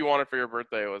 All you wanted for your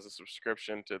birthday was a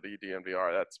subscription to the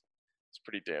DNVR. It's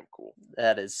pretty damn cool.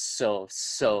 That is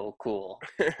so cool.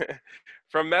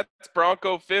 From Mets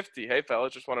Bronco 50. Hey,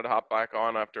 fellas, just wanted to hop back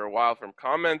on after a while from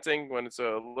commenting when it's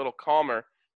a little calmer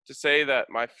to say that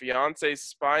my fiance's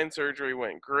spine surgery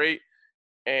went great,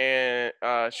 and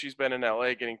she's been in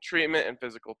LA getting treatment and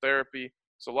physical therapy.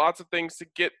 So lots of things to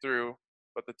get through,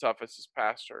 but the toughest is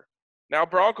past her. Now,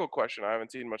 Bronco question. I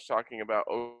haven't seen much talking about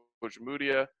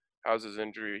Ojemudia. How's his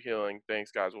injury healing?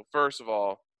 Thanks, guys. Well, first of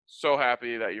all, so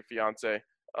happy that your fiance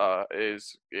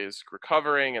is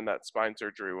recovering and that spine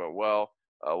surgery went well.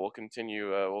 We'll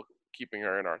continue keeping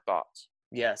her in our thoughts.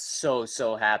 Yes,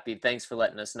 so happy. Thanks for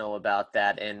letting us know about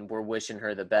that, and we're wishing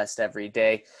her the best every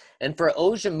day. And for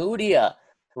Ojemudia,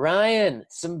 Ryan,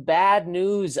 some bad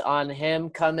news on him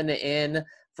coming in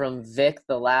from Vic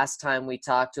the last time we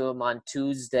talked to him on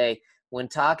Tuesday. When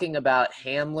talking about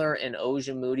Hamler and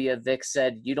Ojemudia, Vic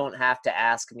said, "You don't have to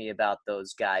ask me about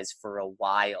those guys for a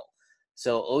while."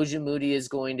 So Ojemudia is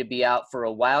going to be out for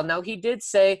a while. Now, he did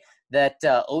say that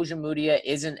Ojemudia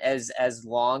isn't as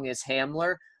long as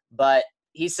Hamler, but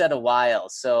he said a while,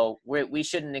 so we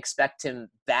shouldn't expect him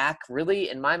back, really,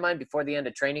 in my mind, before the end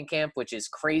of training camp, which is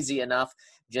crazy enough,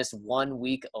 just 1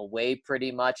 week away pretty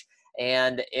much.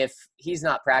 And if he's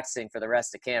not practicing for the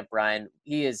rest of camp, Ryan,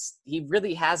 he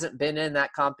really hasn't been in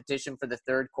that competition for the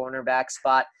third cornerback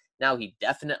spot. Now, he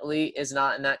definitely is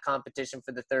not in that competition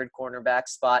for the third cornerback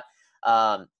spot.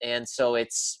 And so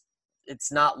it's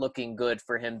not looking good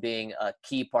for him being a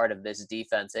key part of this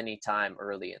defense anytime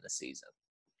early in the season.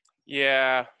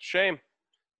 Yeah, shame.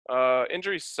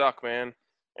 Injuries suck, man.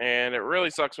 And it really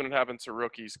sucks when it happens to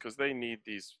rookies because they need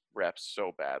these reps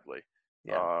so badly.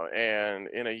 Yeah. And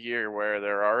in a year where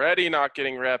they're already not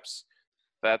getting reps,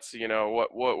 that's,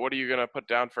 what are you going to put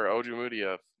down for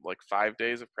Ojemudia? Like 5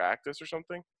 days of practice or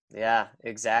something? Yeah,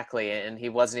 exactly. And he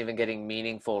wasn't even getting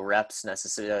meaningful reps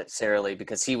necessarily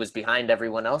because he was behind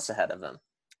everyone else ahead of him.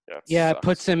 Yeah, it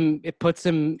puts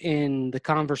him in the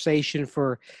conversation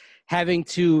for having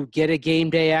to get a game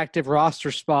day active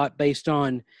roster spot based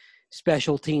on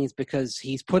special teams because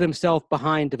he's put himself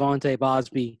behind Devontae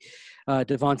Bosby,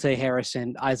 Devontae Harris,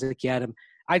 and Isaac Yiadom.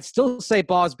 I'd still say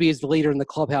Bosby is the leader in the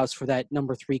clubhouse for that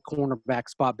number 3 cornerback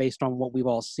spot based on what we've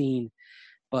all seen.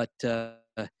 But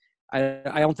I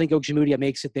don't think Ojemudia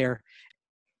makes it there,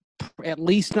 at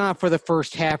least not for the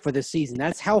first half of the season.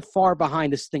 That's how far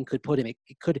behind this thing could put him. It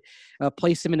could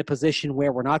place him in a position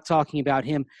where we're not talking about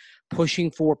him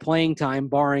pushing for playing time,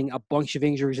 barring a bunch of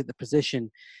injuries at the position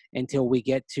until we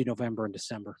get to November and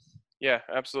December. Yeah,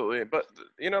 absolutely. But,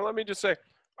 let me just say,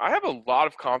 I have a lot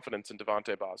of confidence in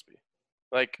Devontae Bosby.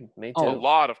 Like, Me a too.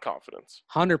 lot of confidence.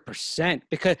 100%.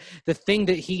 Because the thing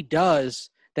that he does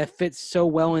that fits so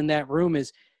well in that room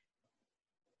is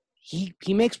he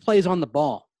makes plays on the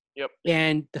ball. Yep.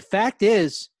 And the fact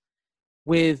is,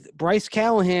 with Bryce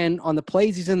Callahan on the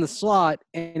plays he's in the slot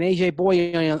and AJ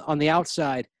Boye on the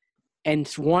outside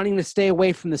and wanting to stay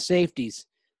away from the safeties,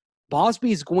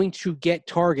 Bosby is going to get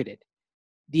targeted.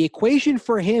 The equation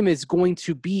for him is going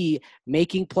to be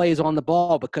making plays on the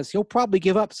ball because he'll probably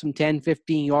give up some 10,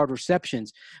 15-yard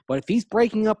receptions. But if he's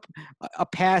breaking up a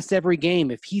pass every game,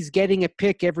 if he's getting a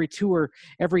pick every 2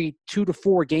 to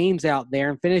 4 games out there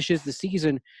and finishes the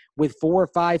season with 4 or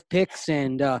 5 picks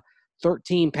and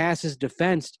 13 passes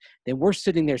defensed, then we're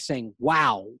sitting there saying,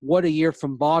 wow, what a year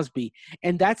from Bosby.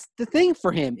 And that's the thing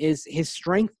for him is his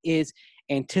strength is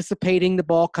anticipating the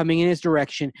ball coming in his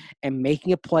direction and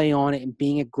making a play on it and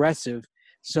being aggressive.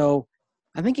 So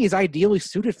I think he's ideally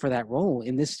suited for that role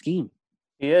in this scheme.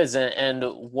 He is. And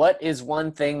what is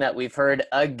one thing that we've heard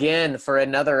again for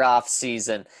another off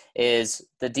season is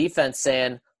the defense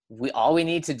saying, all we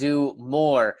need to do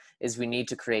more is we need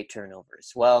to create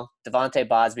turnovers. Well, Devontae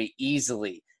Bosby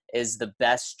easily is the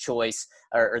best choice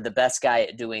or the best guy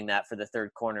at doing that for the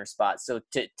third corner spot. So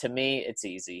to me, it's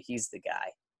easy. He's the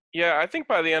guy. Yeah, I think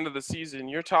by the end of the season,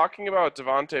 you're talking about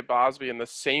Devontae Bosby in the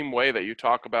same way that you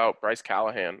talk about Bryce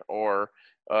Callahan or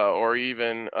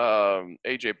even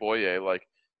AJ Boye. Like,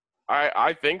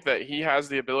 I think that he has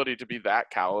the ability to be that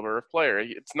caliber of player.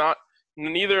 It's not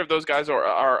neither of those guys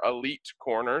are elite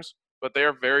corners, but they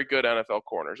are very good NFL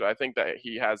corners. I think that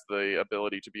he has the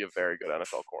ability to be a very good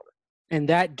NFL corner. And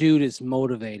that dude is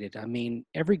motivated. I mean,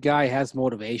 every guy has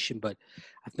motivation, but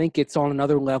I think it's on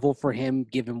another level for him,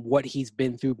 given what he's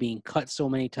been through, being cut so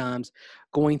many times,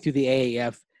 going through the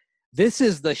AAF. This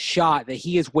is the shot that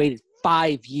he has waited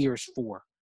 5 years for.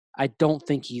 I don't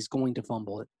think he's going to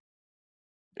fumble it.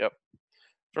 Yep.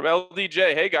 From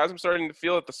LDJ, hey guys, I'm starting to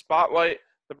feel that the spotlight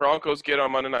the Broncos get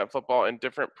on Monday Night Football in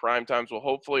different prime times will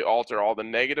hopefully alter all the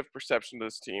negative perception of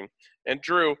this team. And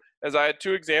Drew, as I had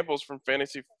 2 examples from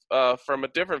a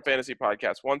different fantasy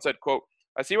podcast. One said, quote,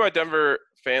 I see why Denver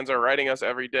fans are writing us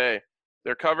every day.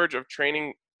 Their coverage of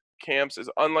training camps is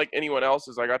unlike anyone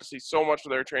else's. I got to see so much of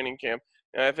their training camp.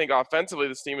 And I think offensively,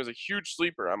 this team is a huge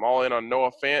sleeper. I'm all in on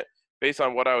Noah Fant based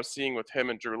on what I was seeing with him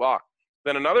and Drew Lock.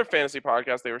 Then another fantasy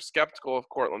podcast, they were skeptical of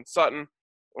Courtland Sutton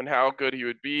and how good he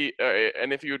would be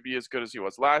and if he would be as good as he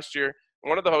was last year. And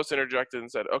one of the hosts interjected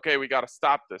and said, okay, we got to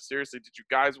stop this. Seriously, did you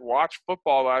guys watch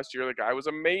football last year? The guy was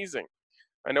amazing.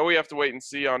 I know we have to wait and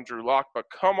see on Drew Lock, but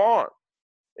come on.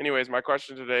 Anyways, my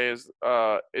question today is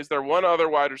there one other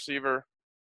wide receiver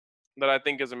that I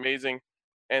think is amazing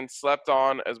and slept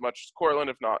on as much as Courtland,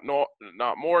 if not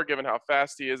more, given how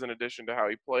fast he is in addition to how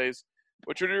he plays?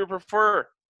 Which would you prefer,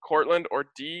 Courtland or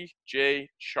DJ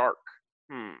Chark?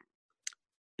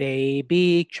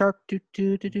 Baby Chark.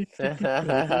 Baby Chark.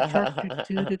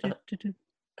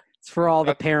 It's for all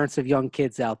the parents of young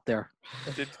kids out there.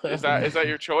 Is that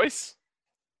your choice?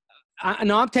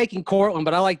 No, I'm taking Courtland,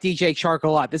 but I like DJ Chark a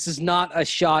lot. This is not a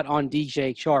shot on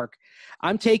DJ Chark.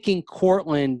 I'm taking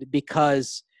Courtland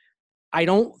because I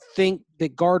don't think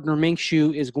that Gardner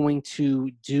Minshew is going to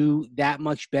do that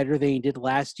much better than he did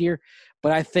last year.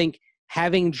 But I think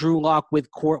having Drew Lock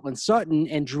with Courtland Sutton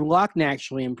and Drew Lock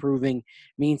naturally improving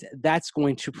means that's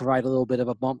going to provide a little bit of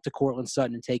a bump to Courtland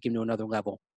Sutton and take him to another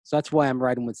level. So that's why I'm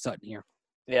riding with Sutton here.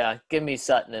 Yeah, give me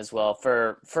Sutton as well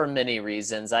for many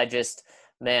reasons.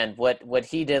 Man, what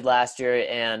he did last year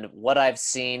and what I've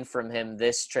seen from him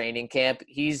this training camp,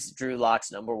 he's Drew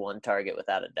Lock's number 1 target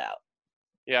without a doubt.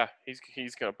 Yeah,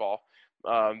 he's going to ball.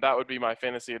 That would be my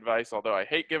fantasy advice, although I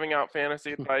hate giving out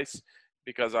fantasy advice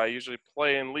because I usually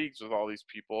play in leagues with all these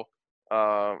people.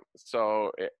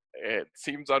 So it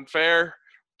seems unfair,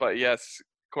 but yes,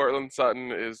 Courtland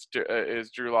Sutton is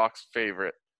Drew Lock's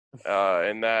favorite,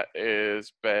 and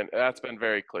that's been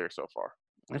very clear so far.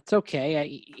 That's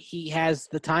okay. He has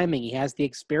the timing. He has the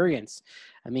experience.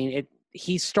 I mean,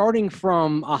 he's starting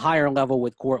from a higher level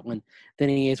with Courtland than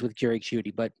he is with Jerry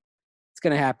Jeudy, but it's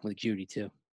going to happen with Jeudy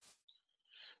too.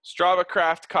 Strava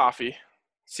Craft Coffee,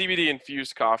 CBD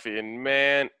infused coffee, and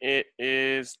man, it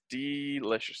is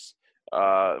delicious.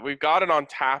 We've got it on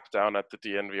tap down at the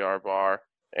DNVR bar,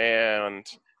 and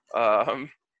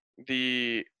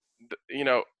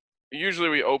usually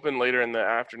we open later in the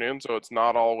afternoon, so it's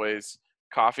not always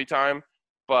coffee time,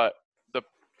 but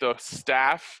the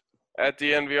staff at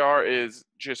DNVR is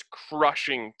just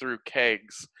crushing through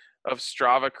kegs of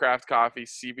Strava Craft Coffee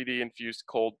CBD infused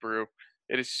cold brew.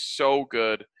 It is so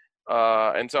good,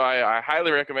 and so I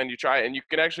highly recommend you try it. And you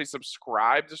can actually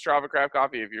subscribe to Strava Craft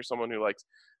Coffee if you're someone who likes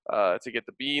to get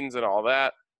the beans and all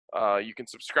that. You can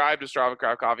subscribe to Strava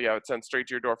Craft Coffee. Have it sent straight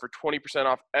to your door for 20%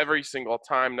 off every single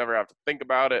time. Never have to think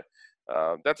about it.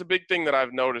 That's a big thing that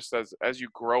I've noticed as you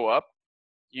grow up.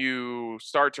 You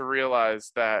start to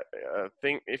realize that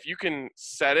if you can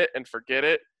set it and forget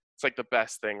it, it's like the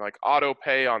best thing. Like auto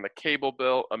pay on the cable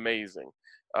bill, amazing.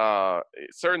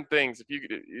 Certain things, if you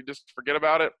just forget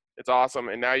about it, it's awesome.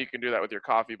 And now you can do that with your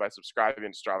coffee by subscribing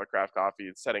to Strava Craft Coffee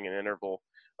and setting an interval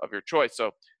of your choice.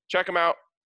 So check them out.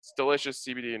 It's delicious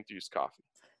CBD infused coffee.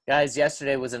 Guys,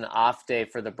 yesterday was an off day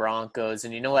for the Broncos,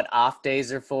 and you know what off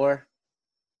days are for?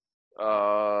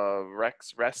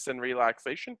 Rest and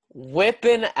relaxation.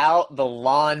 Whipping out the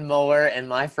lawnmower, and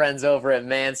my friends over at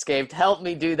Manscaped helped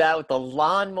me do that with the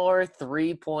Lawnmower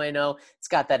 3.0. It's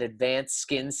got that advanced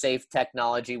skin-safe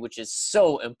technology, which is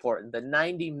so important. The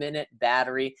 90-minute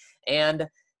battery, and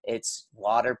it's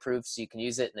waterproof, so you can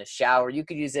use it in a shower. You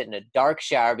could use it in a dark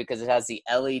shower because it has the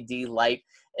LED light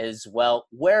as well.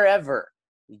 Wherever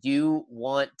you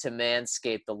want to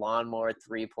manscape, the Lawnmower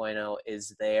 3.0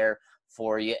 is there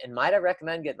for you. And might I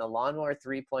recommend getting the Lawnmower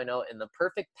 3.0 and the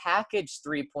Perfect Package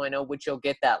 3.0, which you'll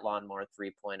get that Lawnmower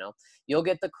 3.0. You'll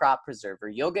get the Crop Preserver.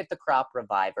 You'll get the Crop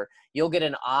Reviver. You'll get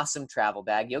an awesome travel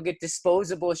bag. You'll get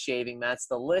disposable shaving mats.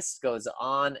 The list goes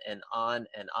on and on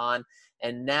and on.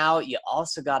 And now you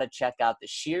also got to check out the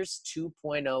Shears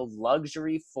 2.0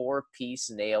 Luxury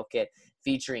 4-piece nail kit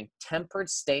featuring tempered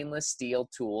stainless steel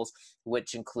tools,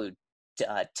 which include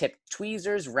tipped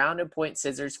tweezers, rounded point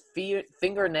scissors,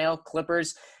 fingernail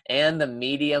clippers, and the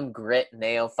medium grit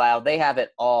nail file. They have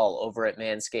it all over at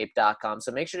manscaped.com.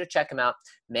 So make sure to check them out,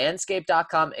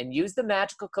 manscaped.com, and use the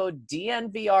magical code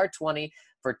DNVR20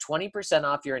 for 20%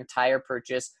 off your entire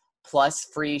purchase plus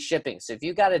free shipping. So if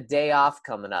you got a day off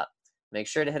coming up, make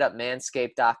sure to hit up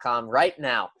manscaped.com right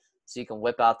now so you can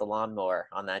whip out the lawnmower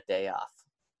on that day off.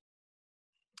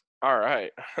 All right,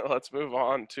 let's move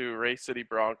on to Race City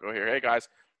Bronco here. Hey, guys,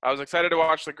 I was excited to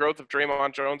watch the growth of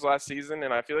Dre'Mont Jones last season,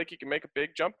 and I feel like he can make a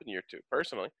big jump in year 2,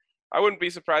 personally. I wouldn't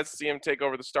be surprised to see him take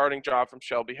over the starting job from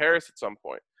Shelby Harris at some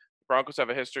point. The Broncos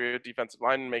have a history of defensive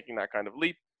linemen making that kind of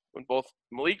leap, when both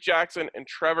Malik Jackson and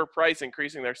Trevor Pryce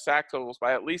increasing their sack totals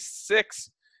by at least 6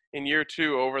 in year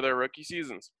 2 over their rookie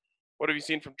seasons. What have you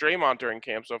seen from Dre'Mont during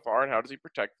camp so far, and how does he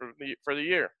protect for the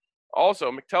year?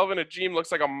 Also, McTelvin Agim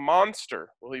looks like a monster.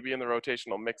 Will he be in the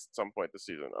rotational mix at some point this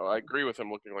season? Oh, I agree with him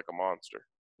looking like a monster.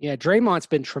 Yeah, Dre'Mont's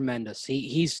been tremendous.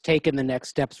 He's taken the next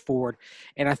steps forward.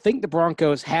 And I think the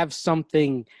Broncos have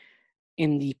something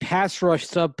in the pass rush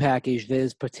sub package that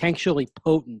is potentially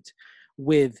potent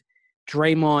with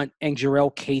Dre'Mont and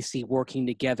Jarrell Casey working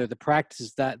together. The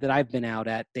practices that I've been out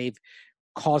at, they've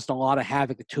caused a lot of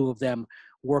havoc, the two of them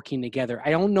working together. I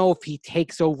don't know if he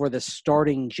takes over the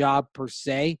starting job per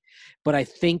se, but I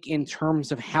think in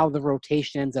terms of how the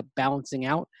rotation ends up balancing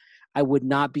out, I would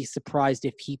not be surprised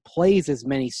if he plays as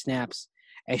many snaps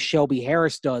as Shelby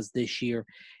Harris does this year.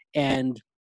 And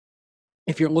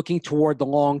if you're looking toward the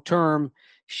long term,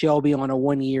 Shelby on a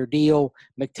 1-year deal,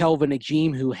 McTelvin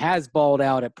Agim, who has balled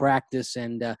out at practice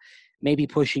and maybe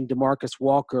pushing DeMarcus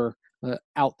Walker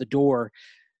out the door.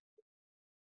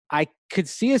 I could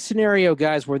see a scenario,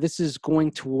 guys, where this is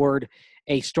going toward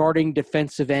a starting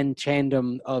defensive end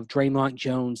tandem of Dre'Mont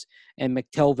Jones and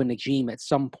McTelvin Agim at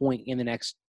some point in the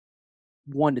next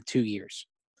 1 to 2 years.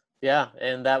 Yeah,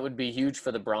 and that would be huge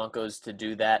for the Broncos to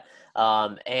do that.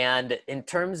 And in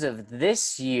terms of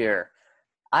this year,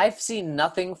 I've seen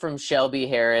nothing from Shelby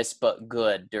Harris but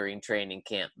good during training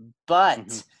camp.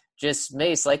 But just,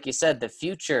 Mace, like you said, the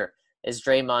future is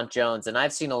Dre'Mont Jones, and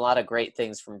I've seen a lot of great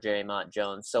things from Dre'Mont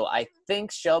Jones. So I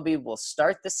think Shelby will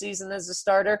start the season as a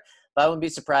starter, but I wouldn't be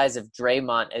surprised if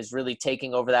Dre'Mont is really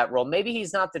taking over that role. Maybe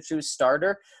he's not the true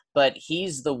starter, but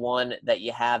he's the one that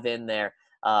you have in there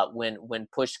when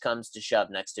push comes to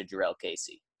shove next to Jarrell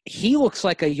Casey. He looks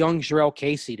like a young Jarrell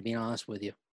Casey, to be honest with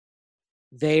you.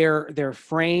 Their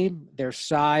frame, their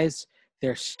size,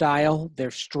 their style, their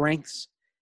strengths.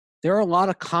 There are a lot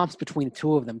of comps between the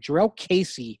two of them. Jarrell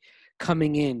Casey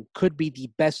coming in could be the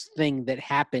best thing that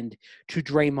happened to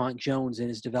Dre'Mont Jones in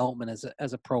his development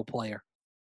as a pro player,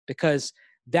 because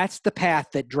that's the path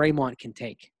that Dre'Mont can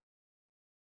take.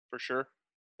 For sure.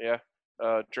 Yeah.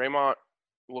 Dre'Mont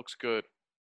looks good,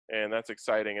 and that's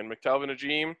exciting. And McTelvin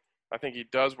Agim, I think he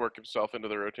does work himself into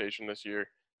the rotation this year.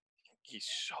 He's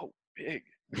so big.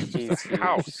 He's a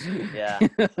house. Yeah,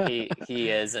 he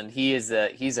is, and he's a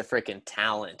freaking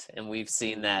talent, and we've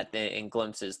seen that in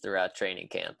glimpses throughout training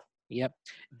camp. Yep.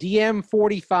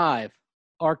 DM45,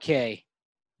 RK,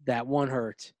 that one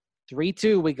hurt.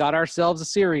 3-2, we got ourselves a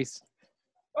series.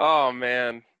 Oh,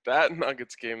 man. That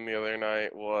Nuggets game the other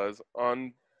night was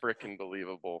unfreaking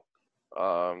believable.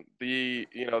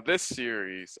 This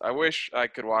series, I wish I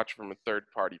could watch from a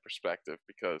third-party perspective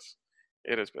because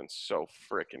it has been so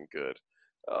freaking good.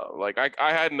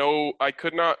 I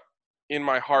could not in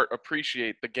my heart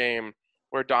appreciate the game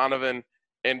where Donovan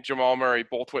and Jamal Murray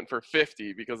both went for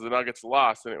 50 because the Nuggets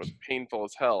lost and it was painful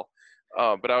as hell.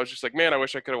 But I was just like, man, I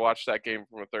wish I could have watched that game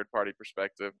from a third-party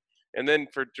perspective. And then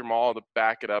for Jamal to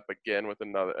back it up again with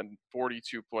another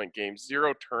 42-point game,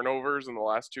 0 turnovers in the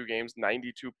last 2 games,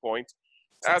 92 points.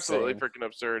 It's Absolutely insane. freaking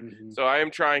absurd. Mhm. So I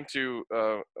am trying to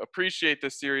appreciate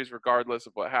this series regardless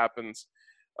of what happens.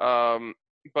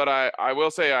 But I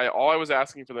will say all I was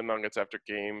asking for the Nuggets after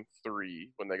game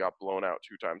 3 when they got blown out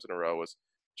 2 times in a row was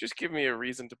just give me a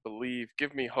reason to believe,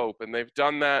 give me hope. And they've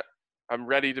done that. I'm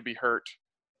ready to be hurt.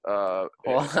 Wow.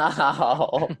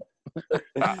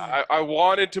 I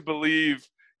wanted to believe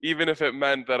even if it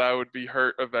meant that I would be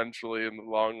hurt eventually in the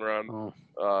long run.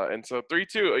 Oh. And so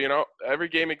 3-2, every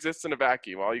game exists in a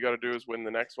vacuum. All you got to do is win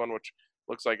the next one, which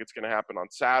looks like it's going to happen on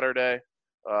Saturday.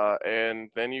 And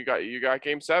then you got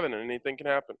game 7 and anything can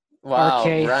happen. Wow,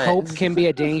 RK, Ryan. hope can be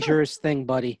a dangerous thing,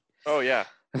 buddy. Oh, yeah.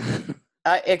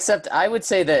 Except I would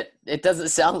say that it doesn't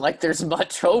sound like there's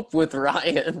much hope with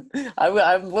Ryan. I'm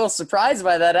a little surprised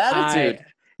by that attitude.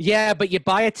 Yeah, but you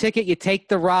buy a ticket, you take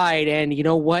the ride, and you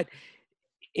know what?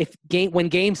 When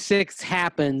game 6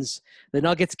 happens, the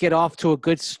Nuggets get off to a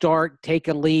good start, take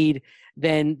a lead,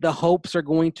 then the hopes are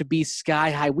going to be sky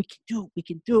high. We can do it. We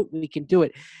can do it. We can do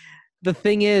it. The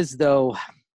thing is, though,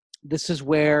 this is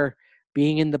where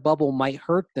being in the bubble might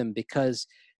hurt them because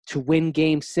to win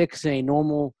game 6 in a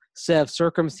normal set of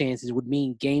circumstances would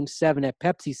mean game 7 at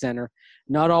Pepsi Center.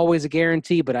 Not always a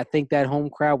guarantee, but I think that home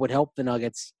crowd would help the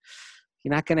Nuggets.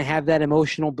 You're not going to have that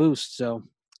emotional boost, so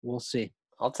we'll see.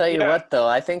 I'll tell you what, though.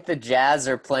 I think the Jazz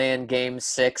are playing game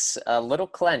 6 a little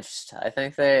clenched. I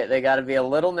think they got to be a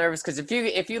little nervous because if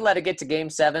you let it get to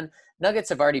game 7, Nuggets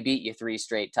have already beat you 3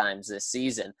 straight times this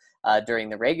season during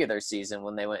the regular season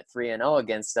when they went 3-0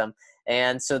 against them.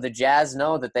 And so the Jazz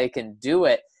know that they can do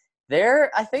it.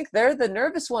 I think they're the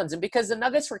nervous ones, and because the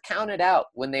Nuggets were counted out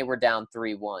when they were down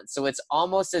 3-1. So it's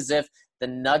almost as if the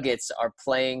Nuggets are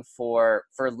playing for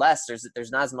less.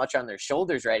 There's not as much on their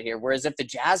shoulders right here. Whereas if the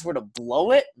Jazz were to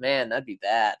blow it, man, that'd be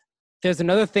bad. There's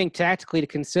another thing tactically to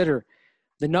consider.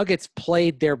 The Nuggets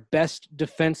played their best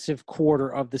defensive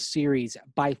quarter of the series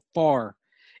by far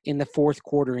in the fourth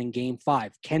quarter in game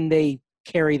 5. Can they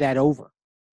carry that over?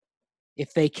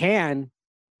 If they can,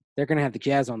 they're going to have the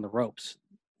Jazz on the ropes.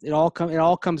 It all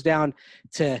comes down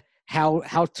to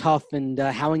how tough and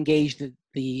how engaged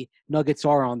the Nuggets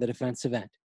are on the defensive end.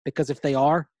 Because if they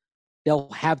are,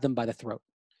 they'll have them by the throat.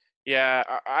 Yeah,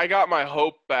 I got my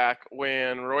hope back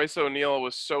when Royce O'Neal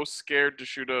was so scared to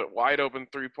shoot a wide-open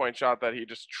three-point shot that he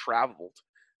just traveled.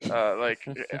 He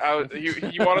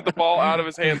wanted the ball out of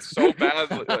his hands so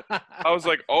badly. I was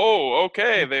like, oh,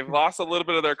 okay, they've lost a little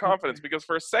bit of their confidence because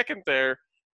for a second there,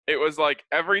 it was like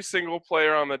every single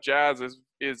player on the Jazz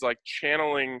is like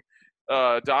channeling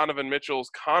Donovan Mitchell's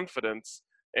confidence,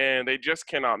 and they just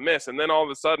cannot miss. And then all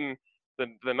of a sudden,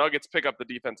 the Nuggets pick up the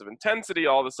defensive intensity.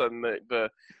 All of a sudden, the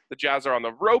Jazz are on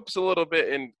the ropes a little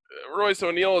bit, and Royce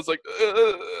O'Neal is like,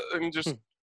 and just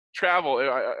travel.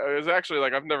 It was actually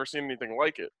like I've never seen anything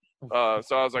like it.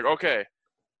 So I was like, okay,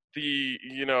 the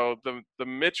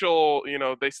Mitchell,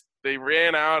 they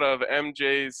ran out of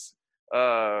MJ's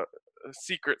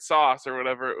secret sauce or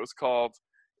whatever it was called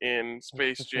in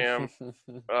Space Jam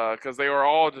because they were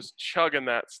all just chugging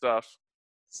that stuff.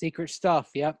 Secret stuff,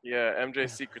 yep. Yeah,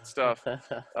 MJ's secret stuff.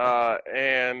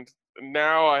 And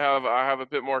now I have a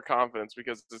bit more confidence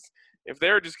because if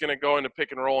they're just going to go into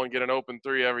pick and roll and get an open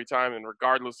 3 every time, and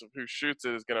regardless of who shoots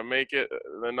it is going to make it,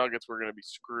 the Nuggets were going to be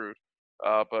screwed.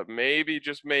 But maybe,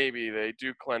 just maybe, they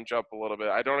do clench up a little bit.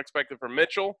 I don't expect it from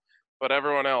Mitchell, but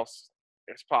everyone else,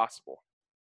 it's possible.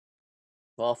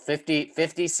 Well,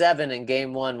 57 in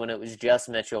game 1 when it was just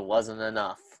Mitchell wasn't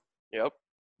enough. Yep.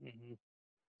 Mm-hmm.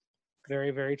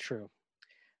 Very, very true.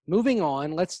 Moving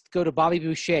on, let's go to Bobby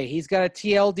Boucher. He's got a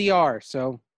TLDR,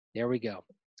 so there we go.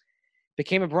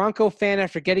 Became a Bronco fan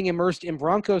after getting immersed in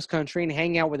Broncos country and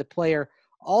hanging out with a player.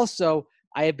 Also,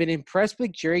 I have been impressed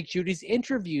with Jerry Jeudy's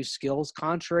interview skills,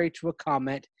 contrary to a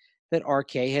comment that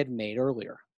RK had made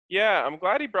earlier. Yeah, I'm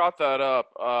glad he brought that up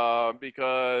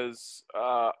because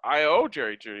I owe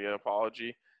Jerry Jeudy an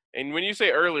apology. And when you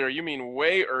say earlier, you mean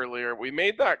way earlier. We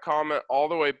made that comment all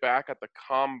the way back at the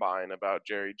Combine about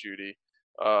Jerry Jeudy,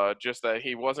 just that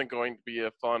he wasn't going to be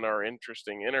a fun or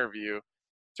interesting interview.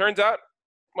 Turns out,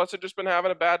 must have just been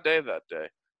having a bad day that day.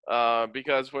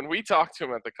 Because when we talked to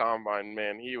him at the Combine,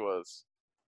 man, he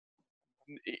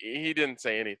didn't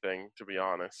say anything, to be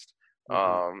honest.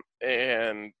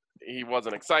 And he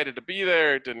wasn't excited to be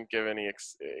there. Didn't give any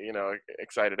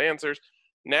excited answers.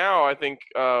 Now I think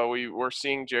we're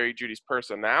seeing Jerry Jeudy's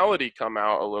personality come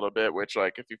out a little bit, which,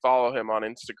 like, if you follow him on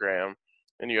Instagram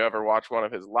and you ever watch one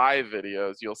of his live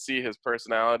videos, you'll see his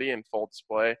personality in full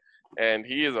display. And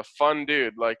he is a fun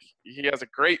dude. Like, he has a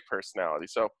great personality.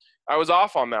 So I was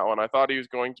off on that one. I thought he was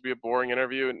going to be a boring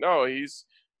interview. No, he's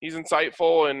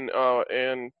insightful,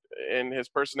 and his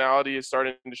personality is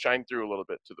starting to shine through a little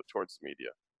bit towards the media.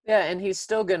 Yeah, and he's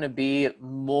still going to be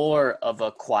more of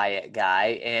a quiet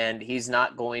guy, and he's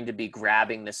not going to be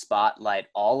grabbing the spotlight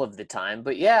all of the time.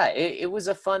 But yeah, it was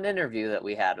a fun interview that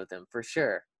we had with him for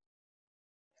sure.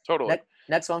 Totally.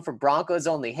 Next one for Broncos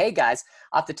Only. Hey guys,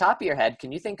 off the top of your head,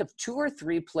 can you think of 2 or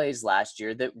 3 plays last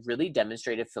year that really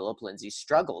demonstrated Phillip Lindsay's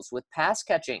struggles with pass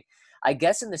catching? I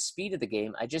guess in the speed of the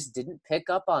game, I just didn't pick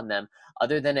up on them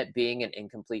other than it being an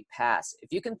incomplete pass.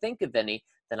 If you can think of any,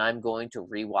 then I'm going to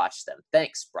rewatch them.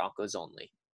 Thanks, Broncos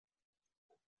Only.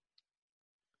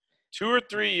 2 or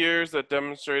 3 years that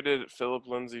demonstrated Phillip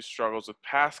Lindsay's struggles with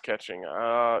pass catching.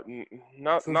 Not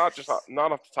off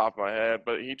the top of my head,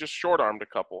 but he just short-armed a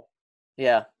couple.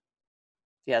 Yeah,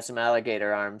 some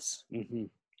alligator arms. Mm-hmm.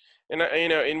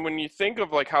 And when you think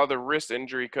of like how the wrist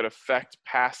injury could affect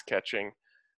pass catching,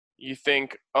 you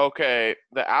think, okay,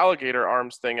 the alligator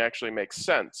arms thing actually makes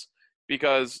sense,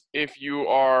 because if you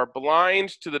are blind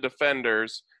to the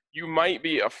defenders, you might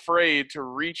be afraid to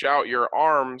reach out your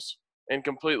arms and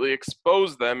completely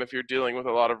expose them if you're dealing with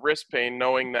a lot of wrist pain,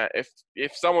 knowing that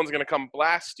if someone's going to come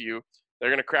blast you, they're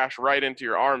going to crash right into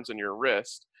your arms and your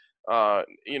wrist.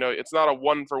 It's not a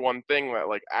one-for-one thing that,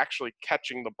 like, actually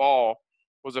catching the ball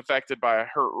was affected by a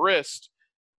hurt wrist.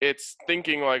 It's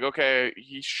thinking like, okay,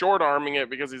 he's short-arming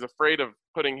it because he's afraid of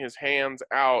putting his hands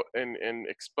out and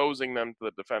exposing them to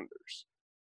the defenders.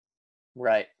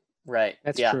 Right.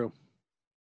 That's true.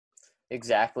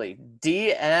 Exactly.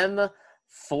 DM45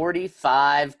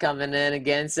 coming in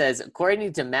again says,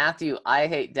 according to Matthew, I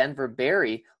hate Denver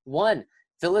Barry, 1,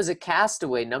 Phil is a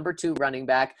castaway number 2 running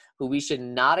back who we should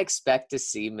not expect to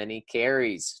see many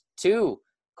carries. 2,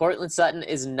 Courtland Sutton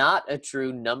is not a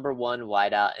true number 1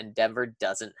 wideout, and Denver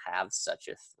doesn't have such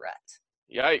a threat.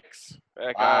 Yikes.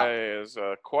 That guy is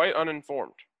quite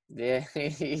uninformed. Yeah.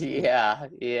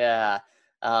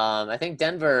 I think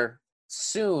Denver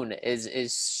soon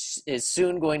is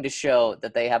soon going to show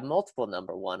that they have multiple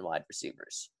number 1 wide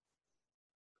receivers.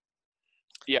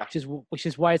 Yeah. Which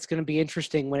is why it's going to be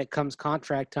interesting when it comes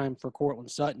contract time for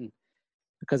Courtland Sutton,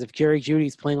 because if Jerry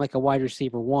Jeudy's playing like a wide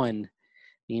receiver 1,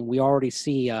 I mean, we already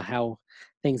see how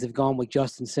things have gone with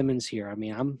Justin Simmons here. I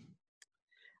mean, I'm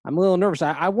a little nervous.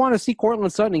 I want to see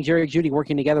Courtland Sutton and Jerry Jeudy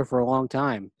working together for a long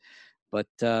time, but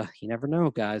you never know,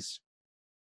 guys.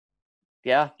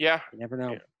 Yeah. You never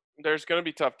know. Yeah. There's going to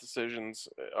be tough decisions.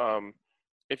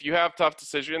 If you have tough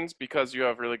decisions because you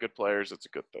have really good players, it's a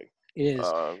good thing. It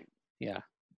is. Yeah.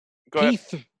 Go ahead.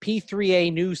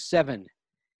 P3A News 7.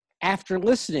 After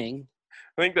listening,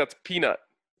 I think that's Peanut.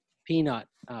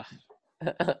 But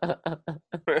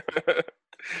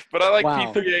I like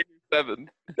P3A News 7.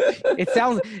 It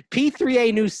sounds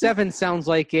P3A News 7 sounds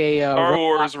like a Star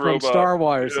Wars from robot. Star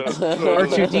Wars. Yeah.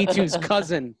 R2D2's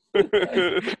cousin.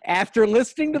 After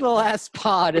listening to the last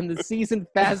pod and the season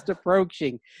fast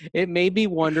approaching, it made me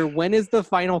wonder, when is the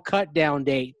final cut down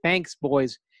date? Thanks,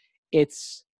 boys.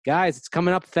 It's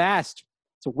coming up fast.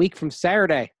 It's a week from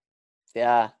Saturday.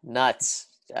 Yeah, nuts.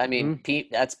 I mean,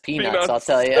 that's peanuts, I'll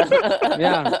tell you.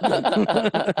 Yeah.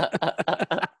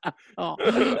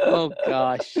 oh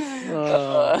gosh.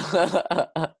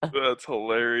 That's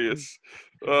hilarious.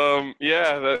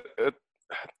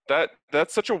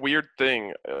 That's such a weird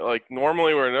thing. Like,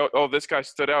 normally this guy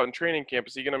stood out in training camp.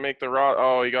 Is he going to make the rod?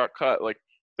 Oh, he got cut. Like,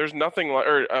 there's nothing like,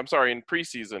 in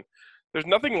preseason, there's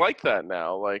nothing like that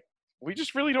now. Like, we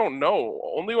just really don't know.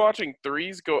 Only watching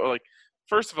threes go, like,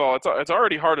 first of all, it's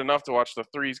already hard enough to watch the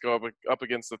threes go up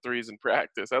against the threes in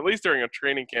practice. At least during a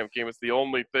training camp game, it's the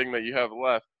only thing that you have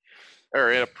left,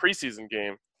 or in a preseason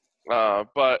game.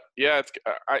 But yeah,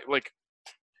 do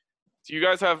you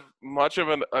guys have much of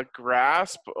a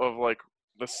grasp of, like,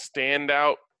 the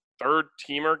standout third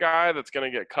teamer guy that's going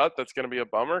to get cut? That's going to be a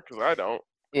bummer, because I don't.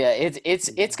 Yeah,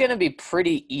 it's going to be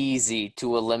pretty easy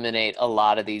to eliminate a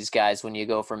lot of these guys when you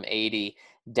go from 80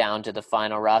 down to the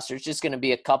final roster. It's just going to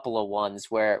be a couple of ones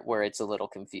where it's a little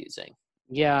confusing.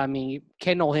 Yeah, I mean,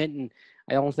 Kendall Hinton,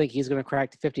 I don't think he's going to crack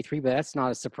to 53, but that's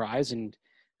not a surprise, and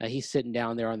he's sitting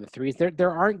down there on the threes.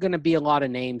 There aren't going to be a lot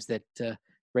of names that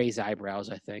raise eyebrows,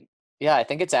 I think. Yeah, I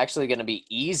think it's actually going to be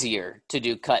easier to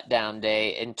do cut down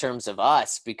day in terms of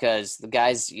us, because the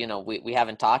guys, we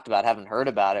haven't talked about, haven't heard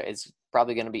about it, is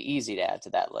probably going to be easy to add to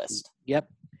that list. Yep.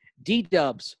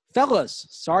 D-dubs. Fellas,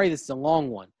 sorry this is a long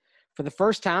one. For the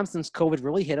first time since COVID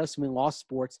really hit us and we lost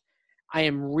sports, I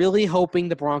am really hoping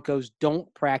the Broncos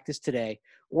don't practice today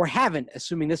or haven't,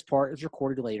 assuming this part is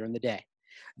recorded later in the day.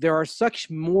 There are such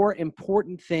more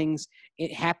important things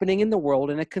happening in the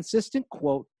world, and a consistent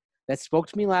quote that spoke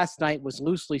to me last night was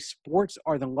loosely, sports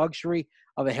are the luxury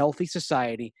of a healthy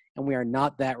society, and we are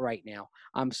not that right now.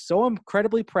 I'm so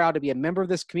incredibly proud to be a member of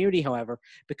this community, however,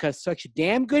 because such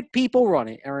damn good people run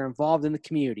it and are involved in the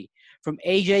community. From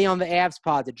AJ on the Avs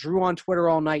pod to Drew on Twitter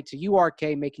all night to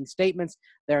URK making statements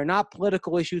that are not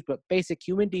political issues but basic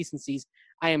human decencies,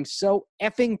 I am so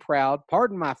effing proud,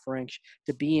 pardon my French,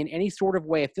 to be in any sort of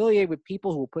way affiliated with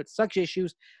people who will put such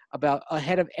issues about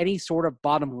ahead of any sort of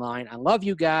bottom line. I love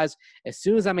you guys. As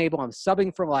soon as I'm able, I'm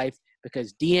subbing for life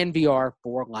because DNVR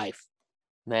for life.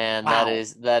 Man, Wow.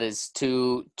 that is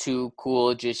too cool.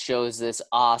 It just shows this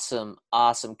awesome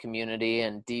community.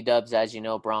 And D-dubs, as you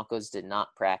know, Broncos did not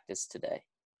practice today.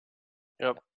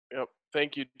 Yep.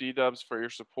 Thank you, D-dubs, for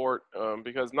your support,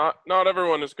 because not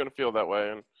everyone is going to feel that way,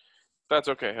 and that's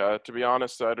okay. To be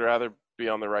honest, I'd rather be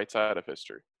on the right side of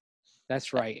history.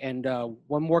 That's right. And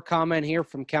one more comment here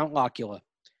from Count Locula.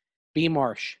 B.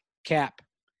 Marsh, Cap,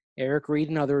 Eric Reed,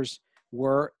 and others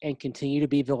were and continue to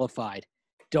be vilified.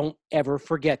 Don't ever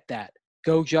forget that.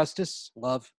 Go Justice.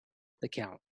 Love, the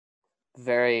Count.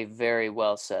 Very, very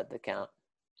well said, the Count.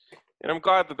 And I'm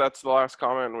glad that that's the last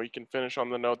comment, and we can finish on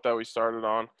the note that we started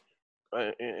on.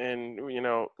 And, you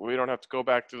know, we don't have to go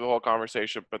back through the whole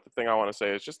conversation, but the thing I want to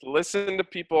say is just listen to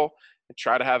people and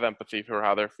try to have empathy for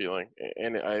how they're feeling.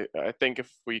 And I think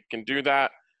if we can do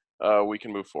that, we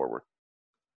can move forward.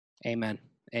 Amen.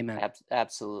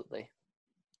 Absolutely.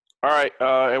 All right,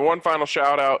 and one final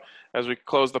shout out as we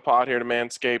close the pod here to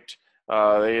Manscaped.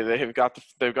 They've got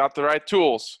the right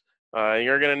tools.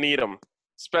 You're gonna need them,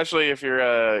 especially if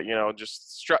you're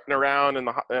just strutting around in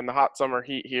the hot summer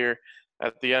heat here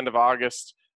at the end of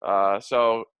August.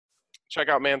 So check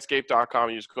out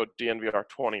manscaped.com. Use code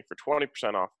DNVR20 for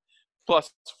 20% off,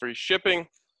 plus free shipping.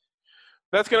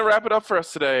 That's going to wrap it up for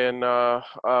us today, and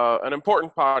an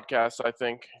important podcast, I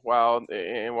think. While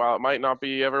it might not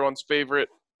be everyone's favorite,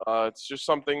 it's just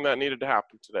something that needed to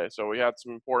happen today. So we had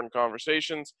some important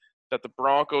conversations that the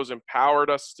Broncos empowered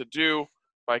us to do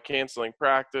by canceling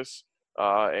practice,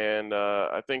 and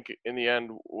I think in the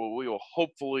end we will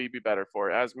hopefully be better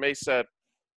for it. As May said,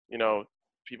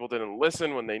 people didn't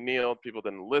listen when they kneeled. People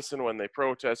didn't listen when they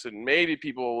protested. Maybe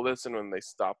people will listen when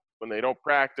they don't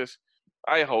practice.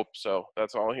 I hope so.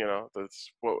 That's all,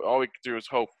 that's what all we can do is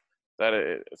hope that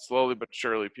it slowly but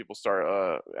surely people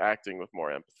start acting with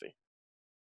more empathy.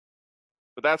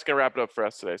 But that's going to wrap it up for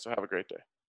us today. So have a great day.